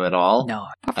album at all. No,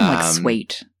 apart from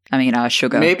Sweet. I mean,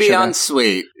 Sugar. Maybe Sugar. on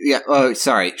Sweet. Yeah. Oh,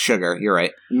 sorry. Sugar. You're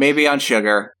right. Maybe on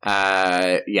Sugar.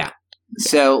 Yeah.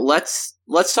 So let's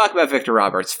talk about Victor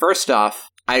Roberts. First off,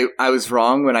 I was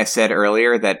wrong when I said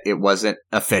earlier that it wasn't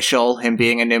official, him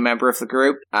being a new member of the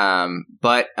group.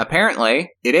 But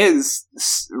apparently it is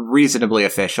reasonably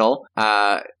official,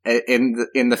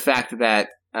 in the fact that,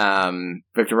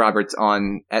 Victor Roberts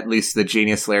on at least the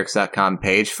geniuslyrics.com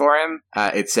page for him,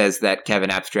 it says that Kevin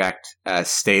Abstract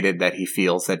stated that he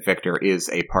feels that Victor is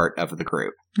a part of the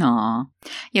group. Aw.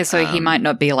 Yeah, so he might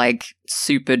not be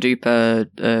super duper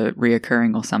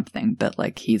reoccurring or something, but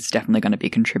he's definitely going to be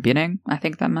contributing. I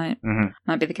think that might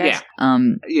be the case.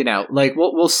 Yeah.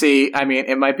 We'll see. I mean,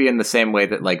 it might be in the same way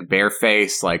that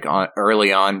Bareface,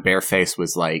 early on, Bareface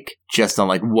was just on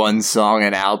one song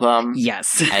an album.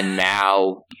 Yes. and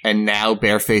now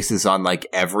Bareface is on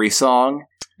every song.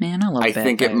 Man, I love I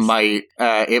think it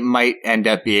might end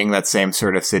up being that same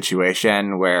sort of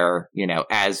situation where,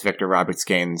 as Victor Roberts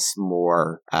gains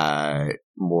more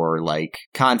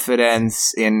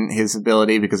confidence in his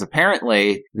ability, because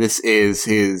apparently this is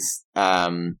his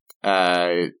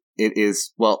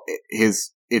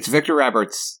it's Victor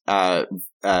Roberts'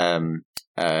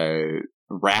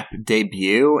 rap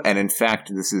debut, and in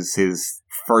fact this is his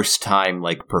first time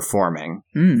performing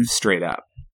straight up.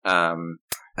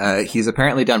 He's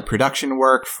apparently done production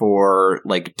work for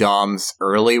Dom's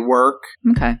early work.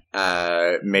 Okay.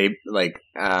 And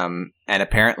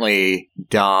apparently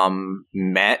Dom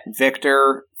met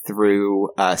Victor through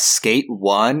Skate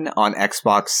 1 on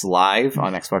Xbox Live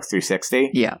on Xbox 360.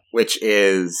 Yeah. Which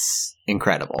is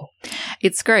incredible.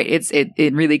 It's great.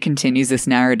 It really continues this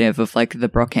narrative of the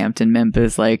Brockhampton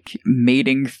members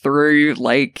meeting through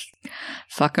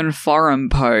fucking forum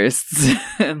posts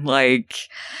and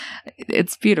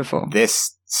it's beautiful.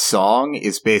 This song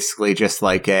is basically just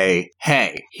hey,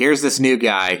 here's this new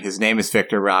guy. His name is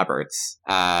Victor Roberts,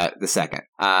 the second.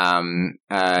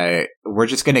 We're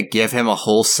just gonna give him a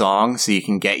whole song so you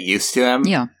can get used to him.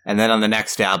 Yeah. And then on the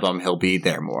next album, he'll be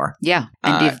there more. Yeah.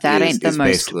 And if that ain't the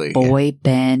most boy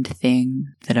band thing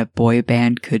that a boy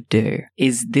band could do,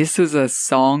 is this is a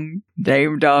song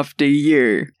named after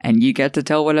you, and you get to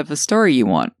tell whatever story you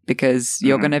want because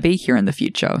you're going to be here in the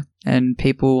future and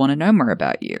people want to know more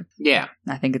about you. Yeah.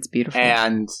 I think it's beautiful.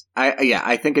 And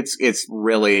I think it's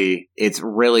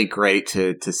really great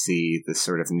to see this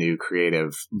sort of new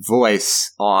creative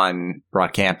voice on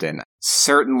Brockhampton.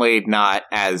 Certainly not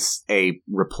as a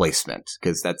replacement,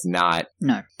 because that's a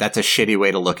shitty way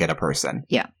to look at a person.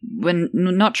 Yeah. We're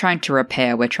not trying to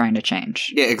repair, we're trying to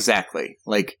change. Yeah, exactly.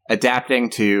 Adapting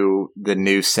to the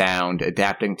new sound,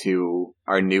 adapting to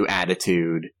our new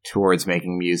attitude towards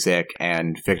making music,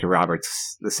 and Victor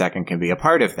Roberts II can be a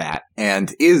part of that,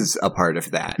 and is a part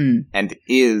of that, and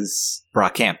is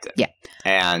Brockhampton. Yeah.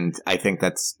 And I think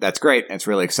that's great. It's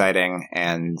really exciting.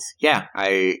 And yeah,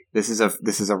 this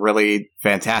is a really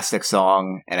fantastic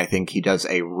song, and I think he does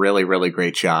a really, really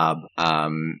great job.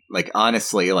 Like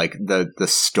honestly, like the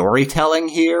storytelling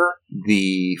here,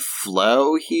 the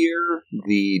flow here,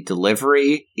 the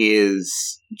delivery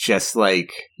is just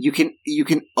like you can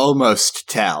almost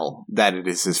tell that it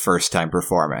is his first time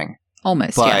performing.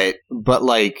 Almost, but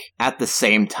like at the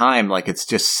same time, like it's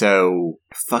just so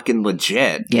fucking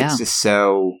legit. Yeah. It's just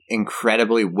so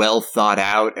incredibly well thought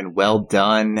out and well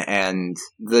done, and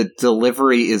the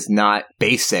delivery is not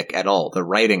basic at all. The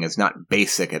writing is not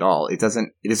basic at all. It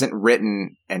isn't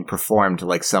written and performed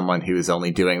like someone who is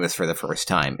only doing this for the first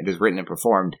time. It is written and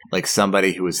performed like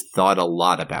somebody who has thought a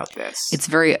lot about this. It's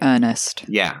very earnest.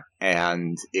 Yeah.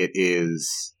 And it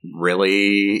is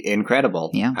really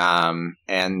incredible. Yeah.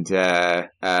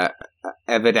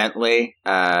 Evidently,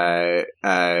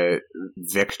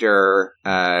 Victor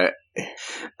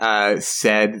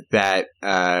said that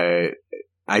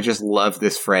I just love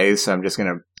this phrase, so I'm just going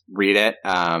to read it.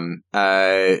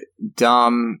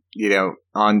 Dom,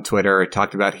 on Twitter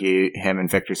talked about him and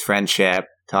Victor's friendship,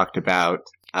 talked about,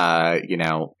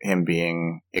 him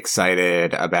being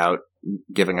excited about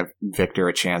giving Victor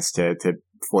a chance to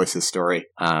voice his story,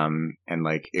 and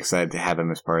like excited to have him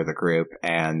as part of the group.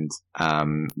 And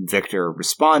Victor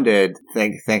responded,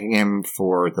 thanking him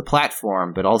for the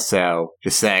platform, but also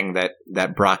just saying that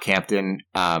Brockhampton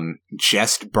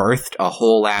just birthed a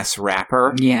whole ass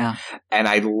rapper. Yeah, and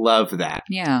I love that.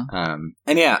 Yeah,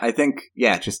 and yeah, I think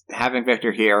just having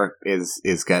Victor here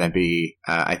is gonna be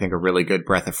I think a really good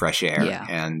breath of fresh air. Yeah,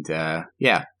 and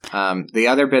the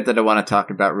other bit that I want to talk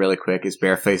about really quick is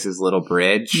Bareface's little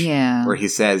bridge. Yeah, where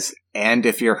he says, "And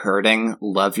if you're hurting,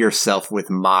 love yourself with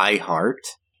my heart."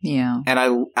 Yeah. And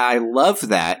I love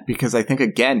that, because I think,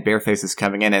 again, Bareface is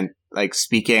coming in and like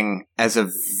speaking as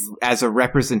a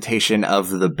representation of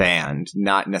the band,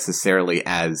 not necessarily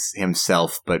as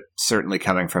himself, but certainly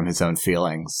coming from his own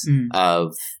feelings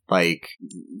of like,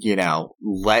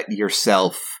 let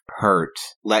yourself hurt,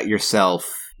 let yourself,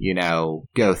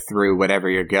 go through whatever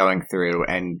you're going through,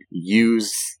 and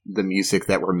use the music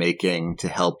that we're making to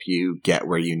help you get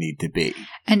where you need to be.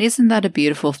 And isn't that a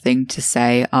beautiful thing to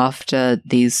say after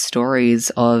these stories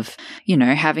of,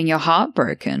 having your heart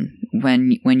broken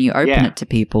when you open it to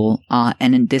people?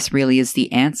 And this really is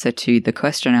the answer to the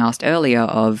question I asked earlier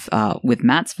of, with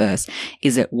Matt's verse,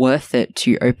 is it worth it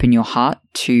to open your heart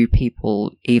to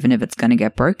people even if it's going to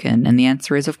get broken? And the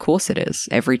answer is, of course it is.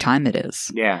 Every time it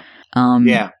is. Yeah.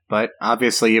 But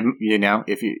obviously,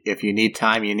 if you need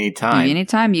time, you need time. If you need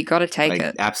time, you got to take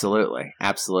it. Absolutely.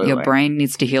 Your brain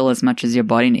needs to heal as much as your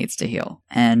body needs to heal,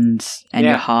 and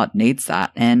your heart needs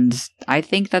that. And I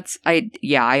think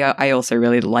I also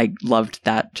really loved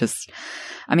that.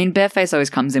 Bareface always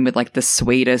comes in with like the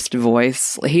sweetest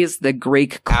voice. He's the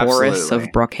Greek chorus of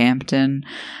Brockhampton,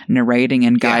 narrating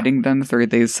and guiding them through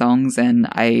these songs, and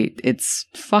it's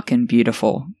fucking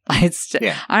beautiful. I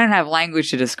don't have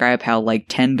language to describe how like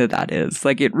tender that is.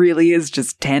 Like, it really is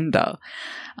just tender.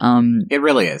 It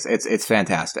really is. It's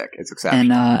fantastic. It's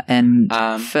exceptional. And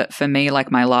for me, like,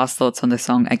 my last thoughts on this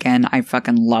song, again, I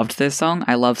fucking loved this song.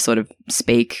 I love sort of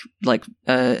spoken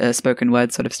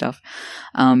word sort of stuff.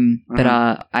 But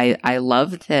I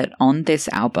love that on this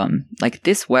album, like,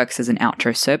 this works as an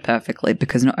outro so perfectly,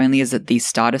 because not only is it the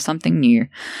start of something new,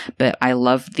 but I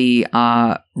love the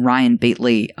Ryan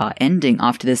Beatley ending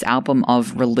after this album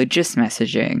of religious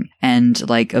messaging, and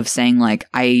like of saying like,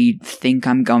 I think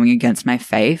I'm going against my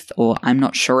faith, or I'm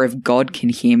not sure if God can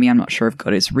hear me, I'm not sure if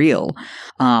God is real,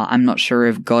 I'm not sure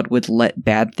if God would let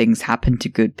bad things happen to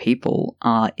good people.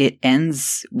 It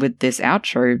ends with this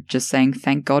outro just saying,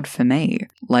 thank God for me.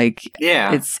 Like,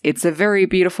 it's a very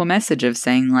beautiful message of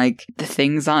saying like, the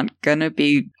things aren't gonna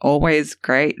be always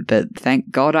great, but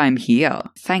thank God I'm here.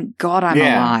 Thank God I'm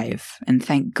alive, and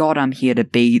thank God I'm here to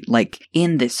be like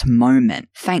in this moment.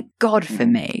 Thank God for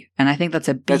me. And I think that's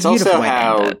a beautiful way to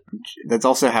end it. That's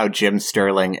also how Jim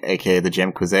Sterling, aka the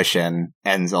Jimquisition,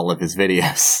 ends all of his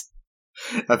videos.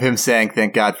 Of him saying,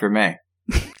 thank God for me.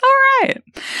 All right.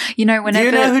 You know, Do whenever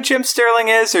you know who Jim Sterling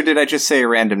is, or did I just say a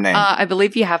random name? I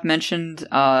believe you have mentioned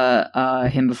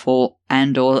him before,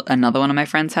 and or another one of my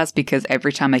friends has, because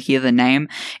every time I hear the name,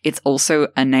 it's also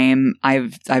a name.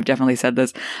 I've definitely said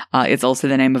this. It's also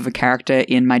the name of a character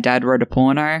in My Dad Wrote a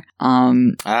Porno.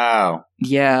 Oh.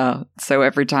 Yeah. So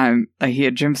every time I hear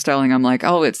Jim Sterling, I'm like,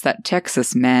 oh, it's that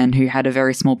Texas man who had a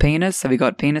very small penis, so he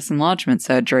got penis enlargement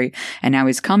surgery, and now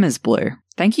his cum is blue.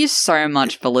 Thank you so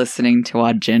much for listening to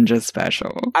our Ginger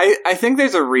special. I think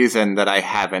there's a reason that I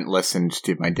haven't listened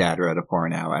to My Dad Wrote a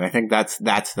Porno, and I think that's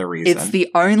the reason. It's the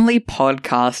only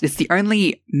podcast, it's the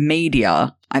only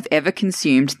media I've ever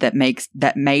consumed that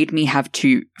made me have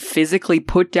to physically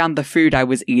put down the food I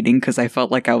was eating because I felt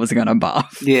like I was gonna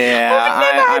barf.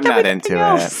 Yeah, I'm not into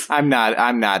else. it. I'm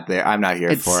not there. I'm not here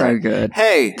It's for it. so good.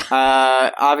 Hey,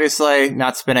 obviously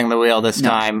not spinning the wheel this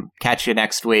time. Catch you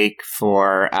next week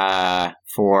for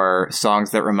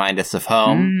songs that remind us of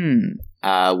home.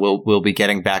 We'll be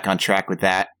getting back on track with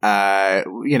that.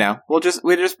 We're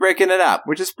just breaking it up.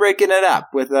 We're just breaking it up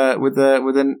with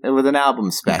an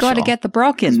album special. We got to get the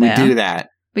Brock in there. We do that.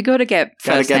 We got to get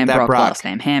first get name that Brock, Brock. last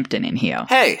name Hampton in here.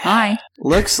 Hey. Hi.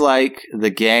 Looks like the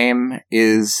game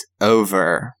is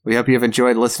over. We hope you've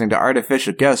enjoyed listening to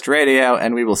Artificial Ghost Radio,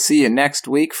 and we will see you next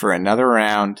week for another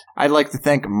round. I'd like to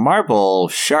thank Marble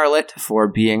Charlotte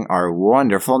for being our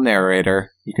wonderful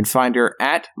narrator. You can find her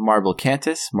at Marble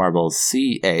Cantus, Marble's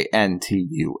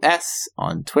Cantus,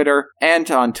 on Twitter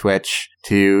and on Twitch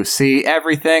to see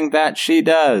everything that she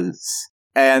does.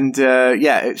 And,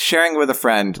 sharing with a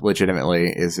friend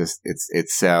legitimately is just,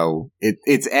 it's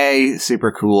A,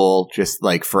 super cool, just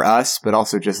like for us, but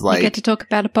also just like. You get to talk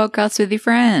about a podcast with your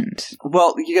friend.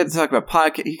 Well, you get to talk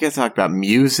about you get to talk about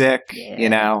music, you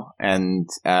know, and,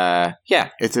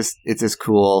 it's just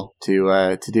cool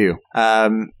to do.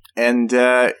 And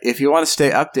if you want to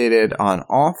stay updated on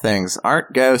all things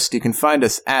Art Ghost, you can find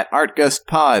us at Art Ghost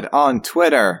Pod on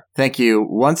Twitter. Thank you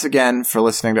once again for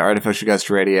listening to Artificial Ghost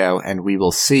Radio, and we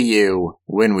will see you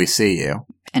when we see you.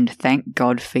 And thank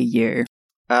God for you.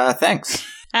 Thanks.